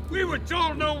 We were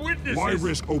told no witnesses. Why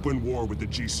risk open war with the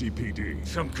GCPD?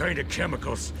 Some kind of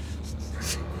chemicals.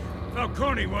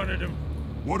 Falcone wanted them.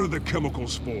 What are the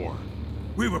chemicals for?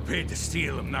 We were paid to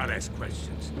steal them, not ask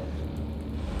questions.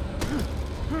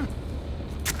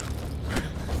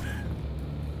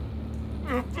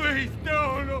 Oh, please,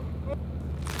 no.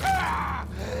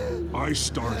 I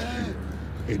start here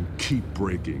and keep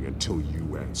breaking until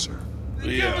you answer.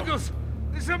 The chemicals!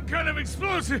 There's some kind of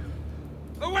explosive!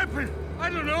 A weapon! I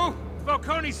don't know!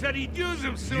 Falcone said he'd use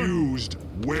them soon! Used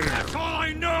where? That's all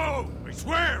I know! I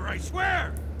swear!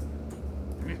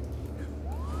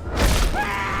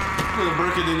 Gonna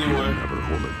break it anyway. You'll never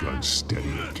hold a gun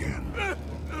steady again.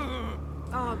 Oh,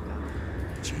 God.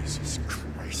 Jesus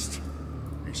Christ.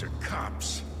 These are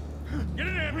cops. Get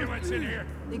an ambulance in here!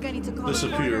 Think I need to call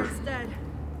Disappear. the coroner instead.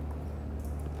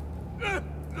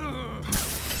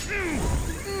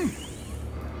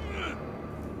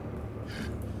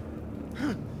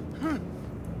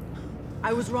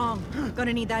 I was wrong.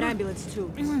 Gonna need that ambulance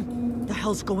too. The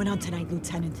hell's going on tonight,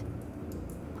 Lieutenant?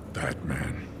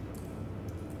 Batman.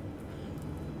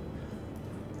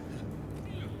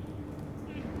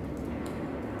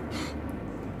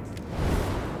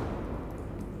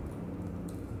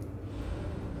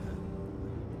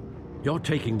 You're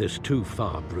taking this too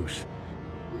far, Bruce.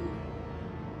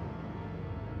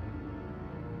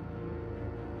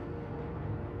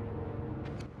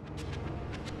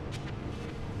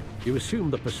 You assume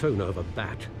the persona of a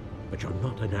bat, but you're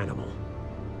not an animal.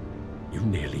 You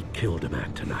nearly killed a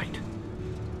man tonight.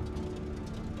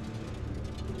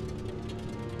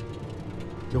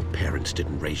 Your parents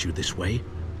didn't raise you this way.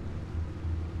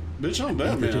 Bitch, I'm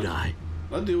Batman. Neither did I.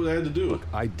 I did what I had to do. Look,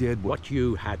 I did what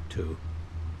you had to.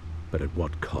 But at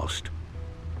what cost?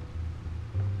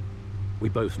 We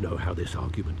both know how this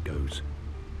argument goes.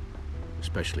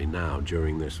 Especially now,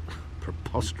 during this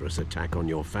preposterous attack on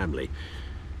your family.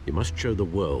 You must show the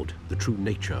world the true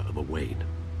nature of a Wayne.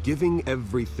 Giving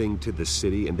everything to the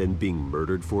city and then being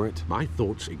murdered for it? My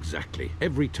thoughts exactly.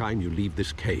 Every time you leave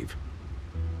this cave.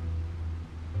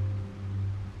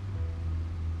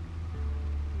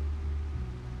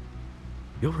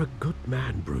 You're a good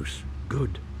man, Bruce.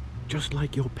 Good. Just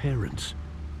like your parents.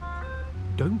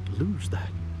 Don't lose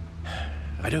that.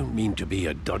 I don't mean to be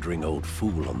a doddering old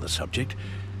fool on the subject,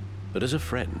 but as a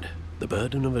friend, the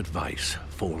burden of advice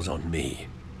falls on me.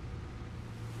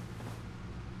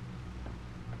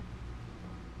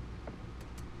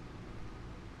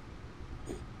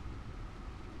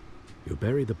 You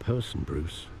bury the person,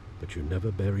 Bruce, but you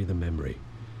never bury the memory.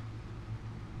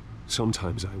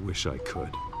 Sometimes I wish I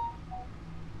could.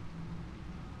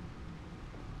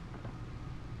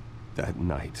 That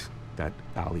night, that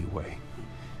alleyway,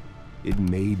 it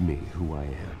made me who I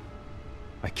am.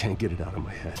 I can't get it out of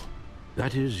my head.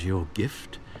 That is your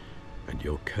gift and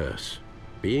your curse.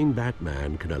 Being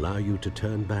Batman can allow you to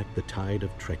turn back the tide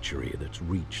of treachery that's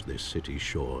reached this city's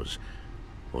shores,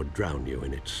 or drown you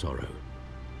in its sorrow.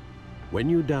 When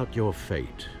you doubt your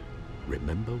fate,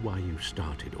 remember why you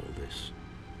started all this.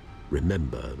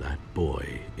 Remember that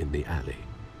boy in the alley.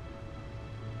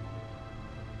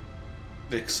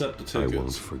 Accept the tickets. I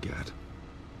won't forget.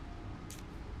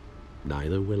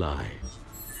 Neither will I.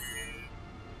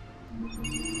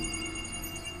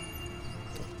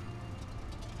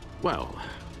 Well,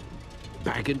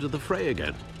 back into the fray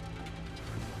again.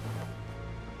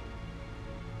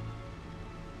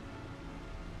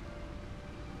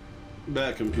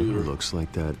 Back, computer. Looks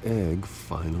like that egg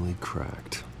finally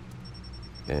cracked.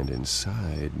 And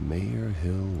inside, Mayor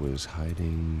Hill was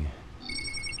hiding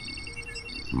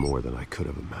more than I could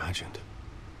have imagined.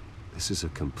 This is a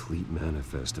complete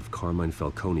manifest of Carmine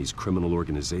Falcone's criminal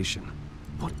organization.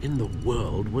 What in the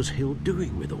world was Hill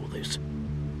doing with all this?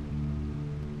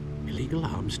 Illegal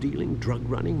arms dealing, drug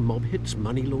running, mob hits,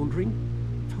 money laundering?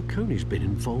 Falcone's been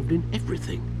involved in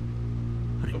everything.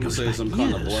 I'm gonna say some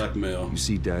kind of blackmail. You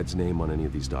see Dad's name on any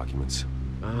of these documents?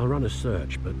 I'll run a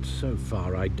search, but so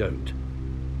far I don't.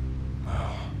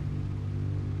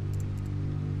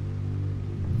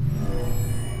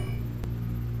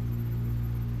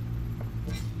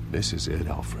 This is it,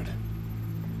 Alfred.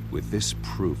 With this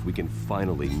proof, we can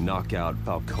finally knock out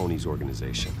Falcone's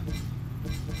organization.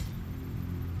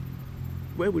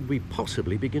 Where would we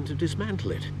possibly begin to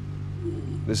dismantle it?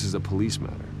 This is a police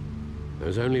matter.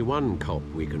 There's only one cop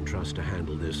we can trust to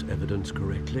handle this evidence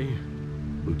correctly.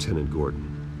 Lieutenant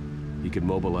Gordon. He could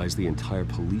mobilize the entire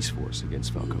police force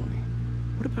against Falcone.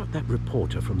 What about that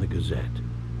reporter from the Gazette?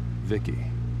 Vicky.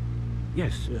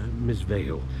 Yes, Miss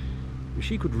Vale.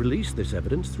 She could release this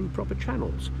evidence through proper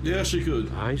channels. Yeah, she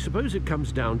could. I suppose it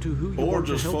comes down to who you or want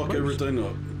just to help fuck most. everything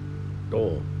up.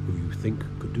 Or who you think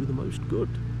could do the most good.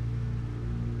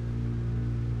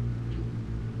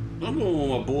 I'm going with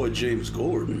my boy James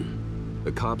Gordon.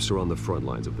 The cops are on the front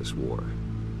lines of this war.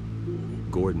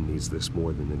 Gordon needs this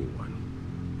more than anyone.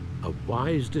 A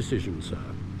wise decision, sir.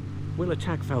 We'll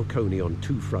attack Falcone on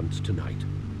two fronts tonight.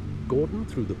 Gordon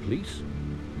through the police,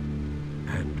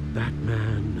 and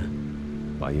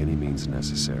Batman... by any means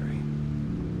necessary.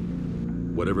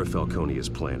 Whatever Falcone is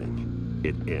planning,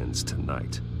 it ends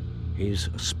tonight. He's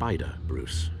a spider,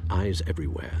 Bruce. Eyes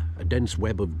everywhere. A dense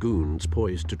web of goons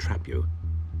poised to trap you.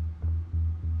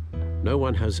 No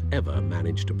one has ever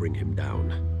managed to bring him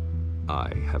down.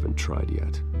 I haven't tried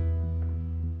yet.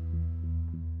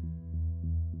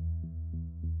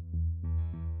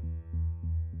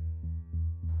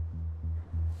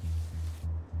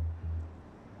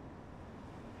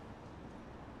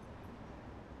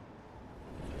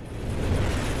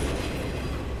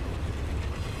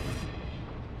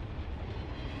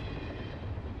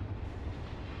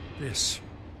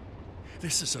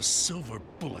 This is a silver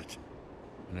bullet.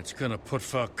 And it's gonna put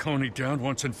Falcone down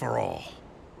once and for all.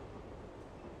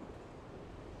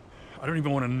 I don't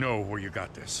even want to know where you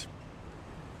got this.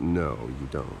 No, you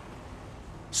don't.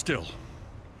 Still,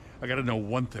 I gotta know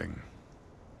one thing.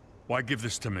 Why give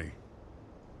this to me?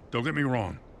 Don't get me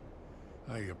wrong.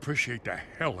 I appreciate the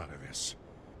hell out of this.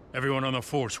 Everyone on the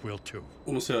force will too.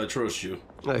 I'm gonna say I trust you.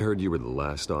 I heard you were the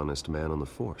last honest man on the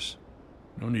force.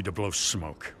 No need to blow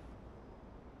smoke.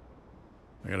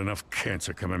 I got enough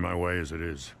cancer coming my way as it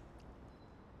is.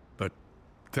 But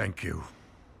thank you.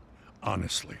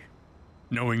 Honestly.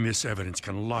 Knowing this evidence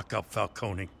can lock up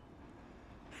Falcone.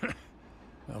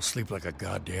 I'll sleep like a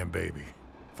goddamn baby.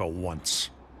 For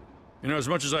once. You know, as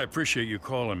much as I appreciate you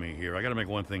calling me here, I gotta make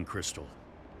one thing crystal.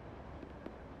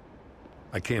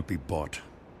 I can't be bought.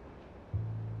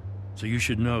 So you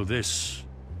should know this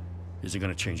isn't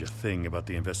gonna change a thing about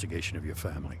the investigation of your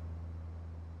family.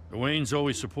 The Waynes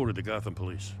always supported the Gotham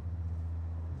police.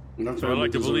 So I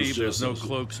like to believe there's no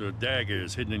cloaks or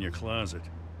daggers hidden in your closet.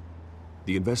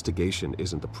 The investigation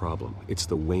isn't the problem. It's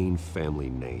the Wayne family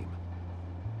name.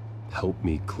 Help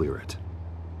me clear it.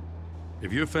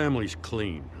 If your family's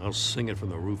clean, I'll sing it from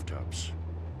the rooftops.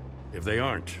 If they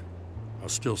aren't, I'll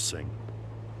still sing.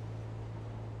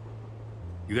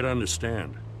 You gotta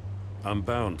understand, I'm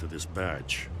bound to this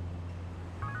badge.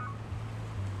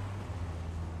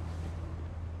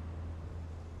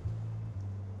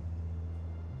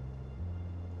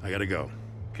 I gotta go.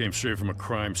 Came straight from a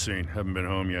crime scene. Haven't been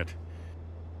home yet.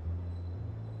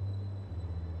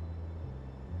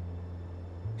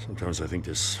 Sometimes I think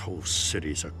this whole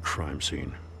city's a crime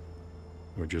scene.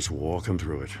 We're just walking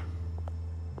through it.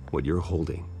 What you're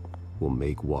holding will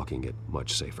make walking it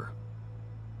much safer.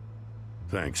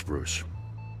 Thanks, Bruce.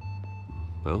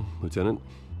 Well, Lieutenant?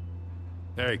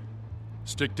 Hey,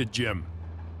 stick to Jim.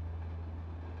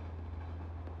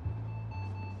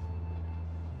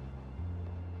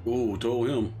 Ooh, told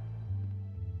him.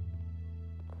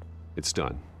 It's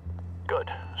done. Good.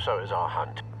 So is our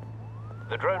hunt.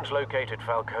 The drones located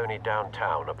Falcone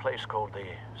downtown, a place called the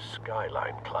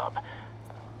Skyline Club.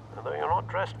 Though you're not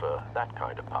dressed for that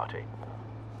kind of party.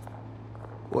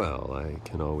 Well, I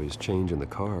can always change in the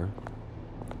car.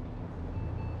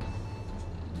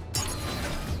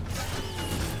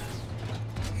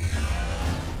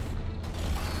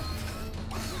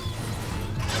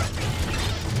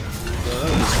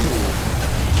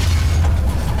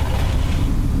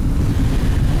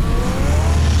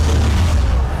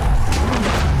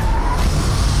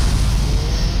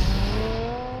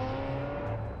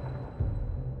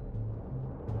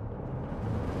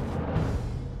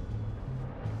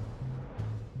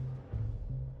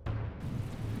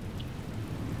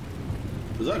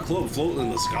 Is that club floating in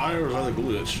the sky or is that a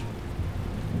glitch?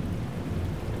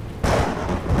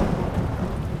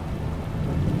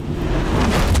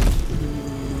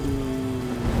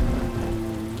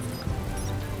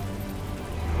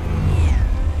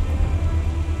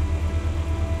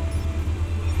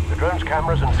 The drone's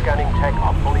cameras and scanning tech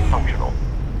are fully functional.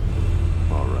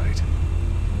 All right.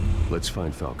 Let's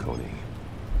find Falcone.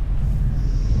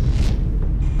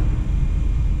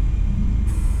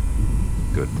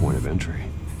 Good point of entry.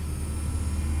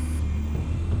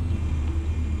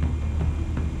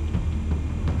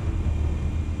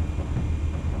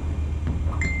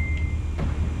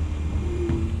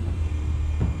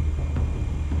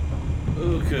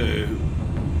 Okay.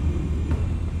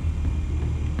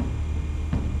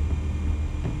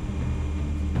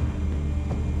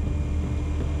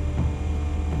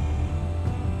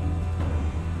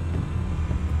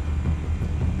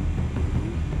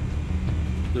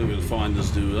 They're gonna find this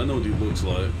dude. I know what he looks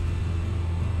like.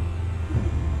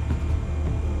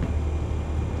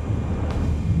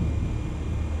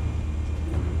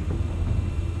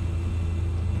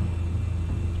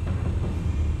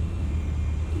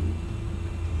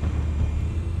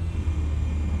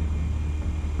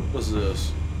 What's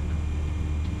this?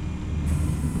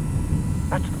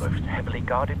 That's the most heavily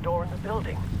guarded door in the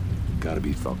building. Gotta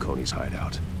be Falcone's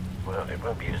hideout. Well, it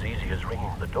won't be as easy as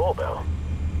ringing the doorbell.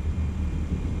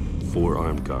 4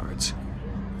 armed guards.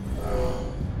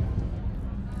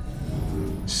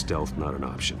 Stealth not an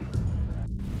option.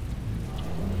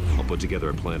 I'll put together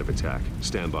a plan of attack.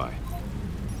 Stand by.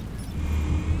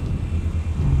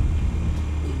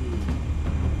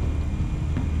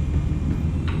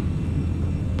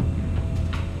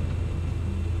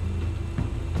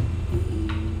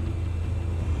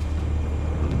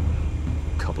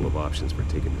 Couple of options for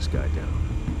taking this guy down.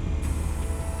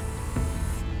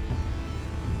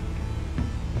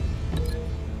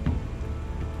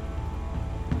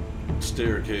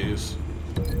 Staircase.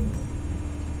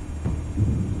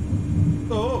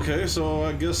 Oh, okay, so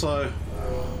I guess I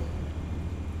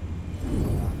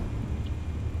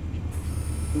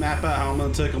map out how I'm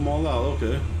gonna take them all out,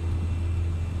 okay.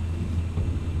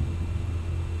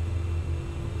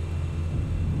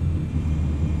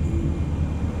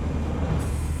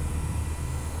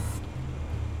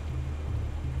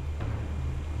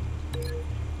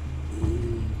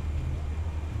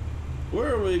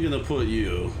 Where are we gonna put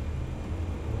you?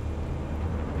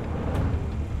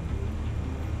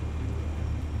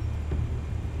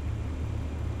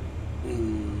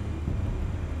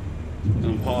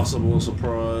 Impossible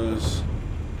surprise.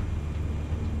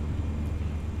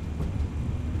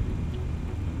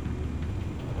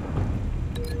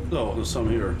 Oh, there's some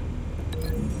here.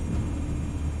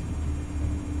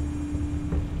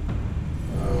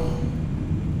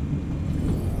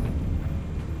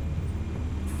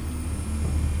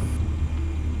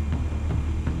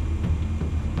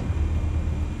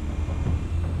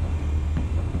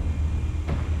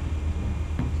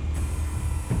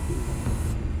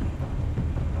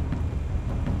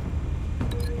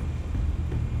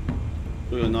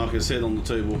 We're gonna knock his head on the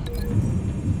table.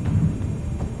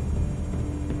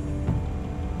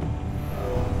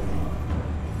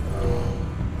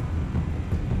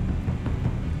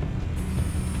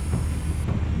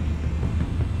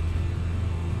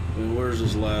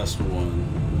 last one?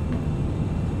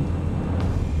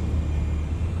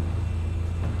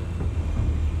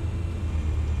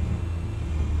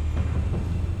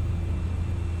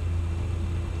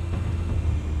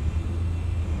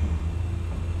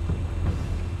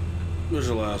 Where's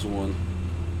the last one?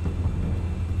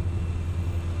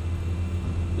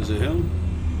 Is it him?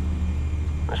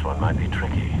 This one might be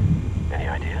tricky. Any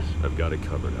ideas? I've got it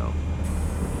covered, Al.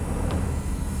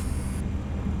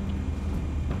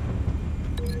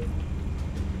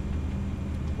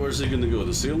 Where's he gonna go?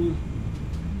 The ceiling?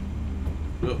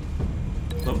 Yep.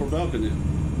 Upper balcony.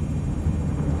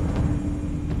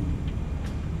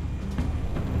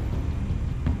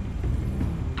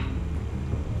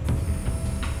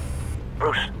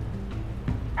 Bruce,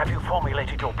 have you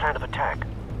formulated your plan of attack?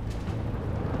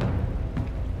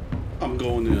 I'm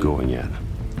going in. Going in.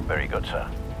 Very good, sir.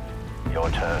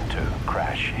 Your turn to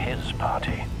crash his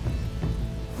party.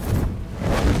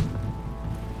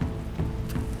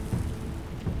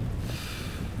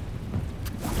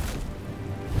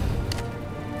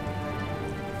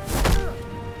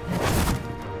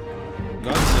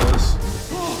 God says.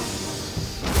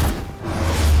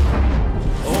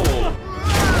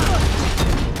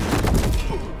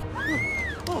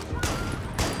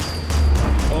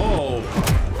 Oh.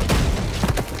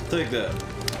 Take that.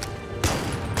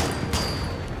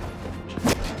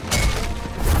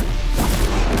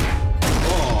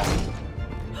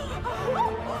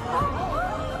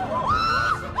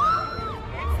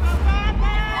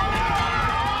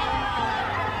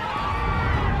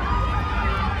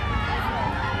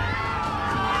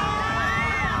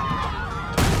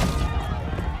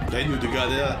 They knew to get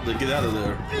out of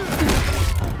there.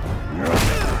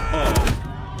 Oh.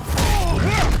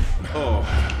 Oh.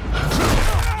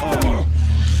 Oh.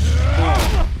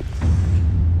 Oh.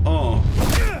 Oh.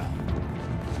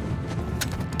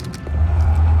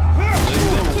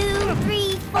 2,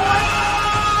 3, 4.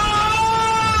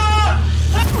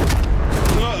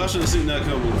 I should have seen that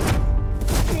coming.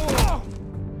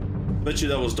 Bet you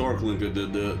that was Darkling that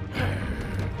did that.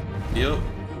 Yep.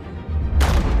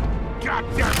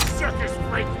 Goddamn circus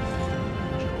freak!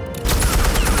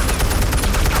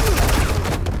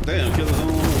 Damn, kill his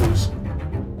own homies.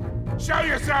 Show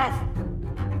yourself!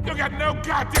 You got no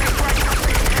goddamn right to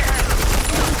be here!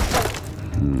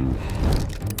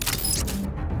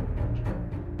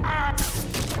 Ah!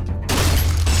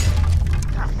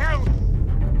 The hell?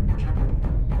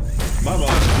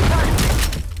 Bye-bye.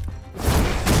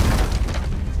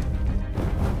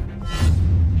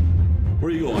 Where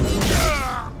are you going?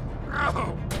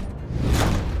 Oh.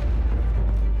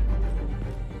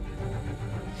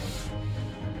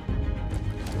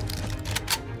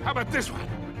 How about this one?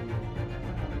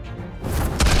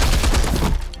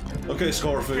 Okay,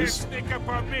 Scarface. Can't sneak up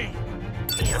on me.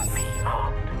 EMP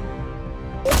armed.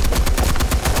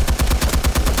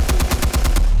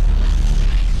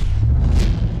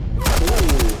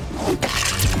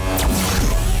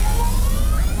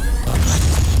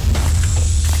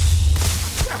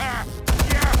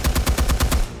 Yeah.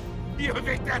 You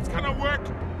think that's gonna work?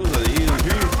 What's that, EMP?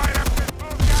 Light up this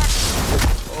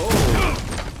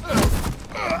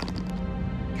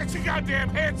Get your goddamn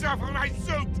hands off of my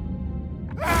suit!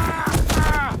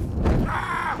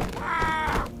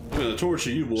 I'm gonna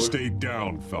torture you, boy. Stay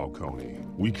down, Falcone.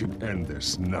 We can end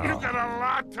this now. You got a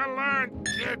lot to learn,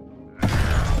 kid.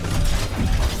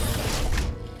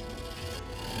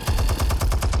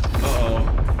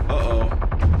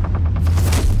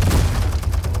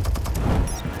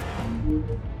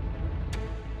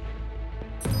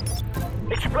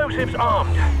 Explosives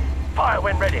armed. Fire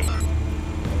when ready.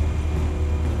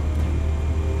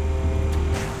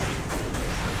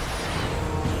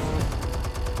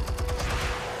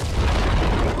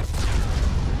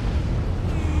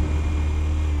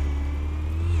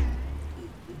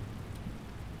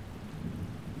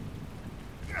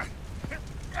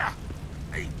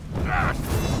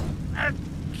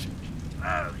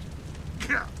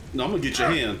 No, I'm gonna get your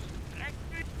hand.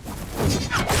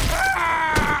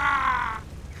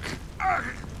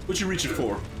 What you reaching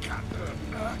for?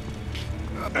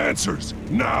 Answers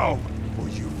now, or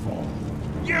you fall.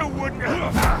 You wouldn't. All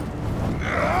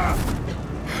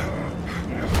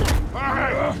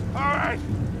right.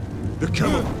 The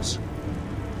chemicals.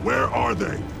 Where are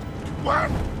they?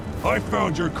 What? I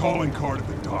found your calling card at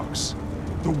the docks.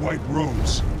 The White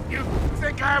Rose. You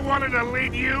think I wanted to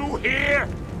lead you here?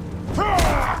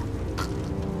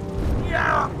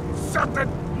 Yeah, something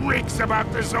reeks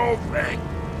about this whole thing.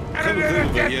 And it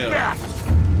didn't get best.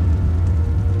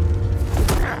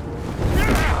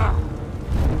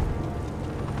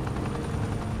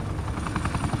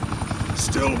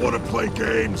 Still want to play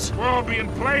games? We're all being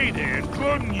played here,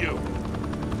 including you.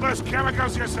 Those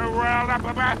chemicals you're so riled up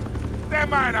about, they're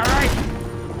mine, all right?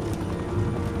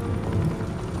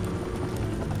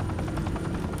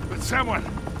 But someone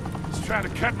is trying to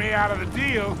cut me out of the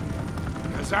deal,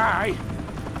 because I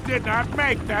did not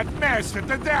make that mess at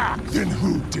the docks. Then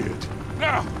who did?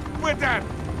 No, we're done.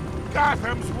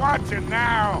 Gotham's watching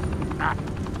now.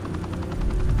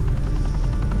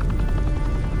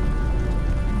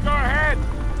 Go ahead.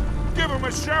 Give him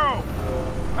a show.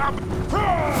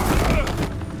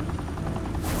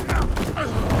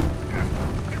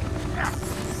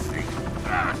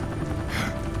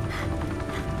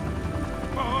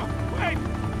 Oh, wait.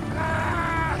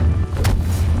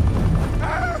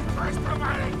 First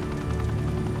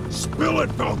providing. Spill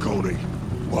it, Falcone,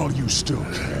 while you still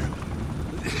can.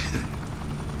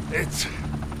 It's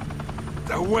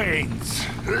the Waynes.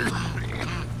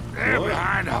 They're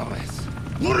behind all this.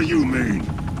 What do you mean?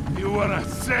 You wanna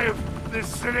save this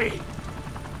city?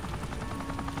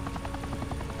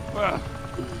 Well,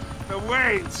 the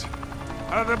Waynes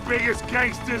are the biggest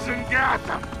gangsters in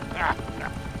Gotham.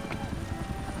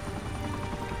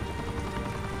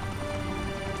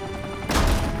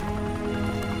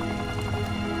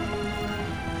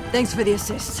 Thanks for the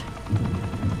assist.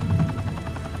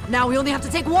 Now we only have to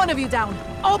take one of you down.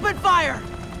 Open fire!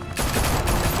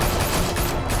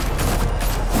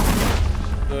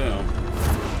 Damn.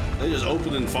 They just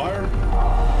opening fire?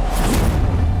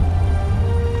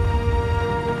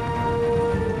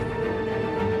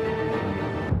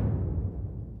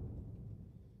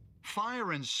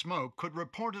 Fire and smoke could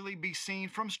reportedly be seen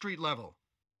from street level.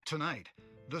 Tonight,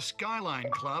 the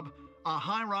Skyline Club, a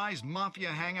high-rise mafia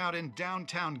hangout in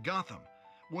downtown Gotham,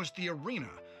 was the arena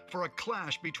for a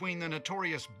clash between the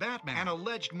notorious Batman and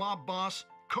alleged mob boss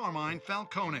Carmine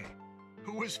Falcone,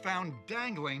 who was found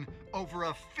dangling over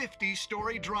a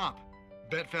 50-story drop.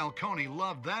 Bet Falcone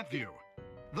loved that view.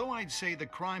 Though I'd say the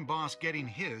crime boss getting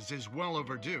his is well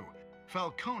overdue,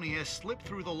 Falcone has slipped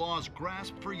through the law's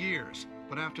grasp for years.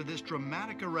 But after this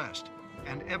dramatic arrest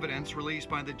and evidence released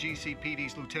by the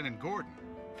GCPD's Lieutenant Gordon,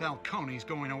 Falcone's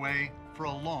going away for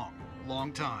a long,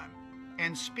 long time.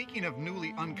 And speaking of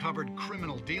newly uncovered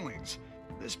criminal dealings,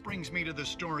 this brings me to the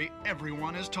story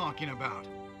everyone is talking about: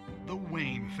 the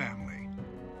Wayne family.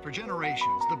 For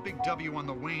generations, the big W on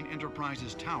the Wayne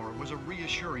Enterprises Tower was a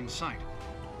reassuring sight.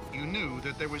 You knew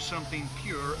that there was something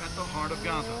pure at the heart of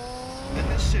Gotham, that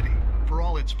this city, for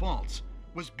all its faults,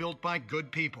 was built by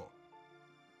good people.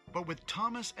 But with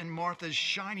Thomas and Martha's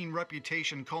shining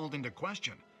reputation called into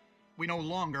question, we no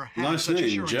longer have nice such name,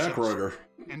 assurances. Jack Ryder.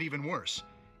 And even worse,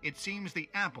 it seems the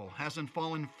apple hasn't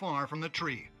fallen far from the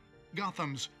tree.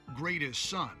 Gotham's greatest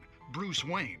son, Bruce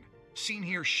Wayne, seen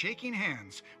here shaking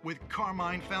hands with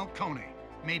Carmine Falcone,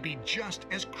 may be just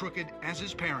as crooked as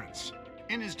his parents.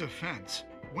 In his defense,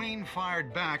 Wayne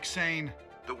fired back saying,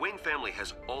 "The Wayne family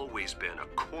has always been a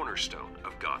cornerstone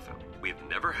of Gotham. We've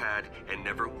never had and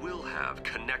never will have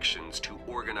connections to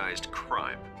organized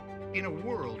crime." In a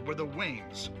world where the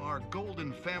Waynes, our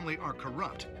golden family, are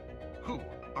corrupt, who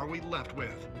are we left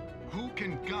with? Who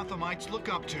can Gothamites look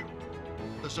up to?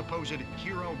 The supposed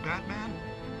hero Batman?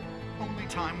 Only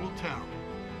time will tell.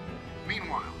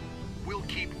 Meanwhile, we'll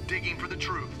keep digging for the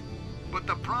truth. But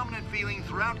the prominent feeling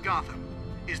throughout Gotham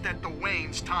is that the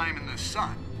Waynes' time in the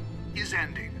sun is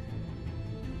ending.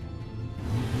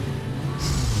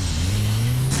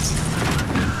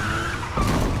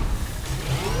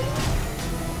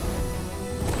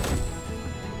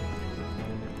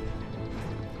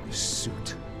 The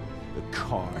suit, the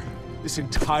car, this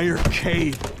entire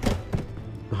cave.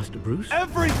 Master Bruce?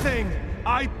 Everything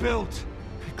I built!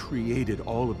 I created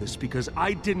all of this because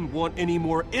I didn't want any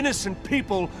more innocent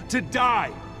people to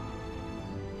die!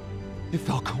 If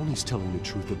Falcone's telling the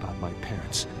truth about my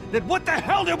parents, then what the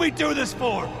hell did we do this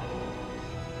for?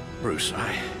 Bruce,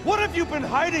 What have you been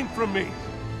hiding from me?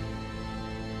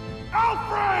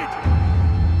 Alfred!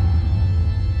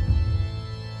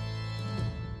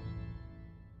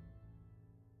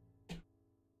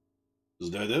 Is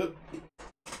that it?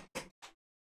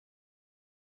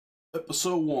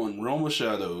 Episode 1, Realm of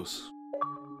Shadows.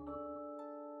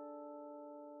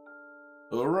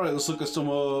 Alright, let's look at some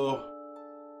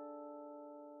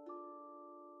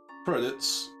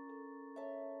credits.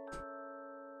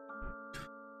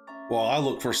 While I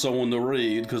look for someone to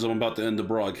read, because I'm about to end the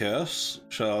broadcast.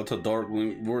 Shout out to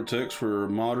Darklink Vortex for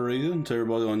moderating. To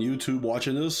everybody on YouTube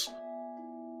watching this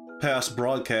past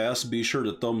broadcast, be sure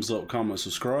to thumbs up, comment,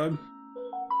 subscribe.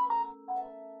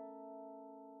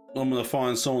 I'm gonna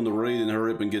find someone to read and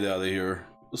hurry up and get out of here.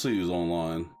 Let's see who's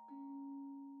online.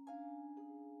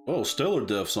 Oh, Stellar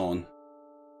Death's on.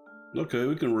 Okay,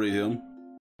 we can read him.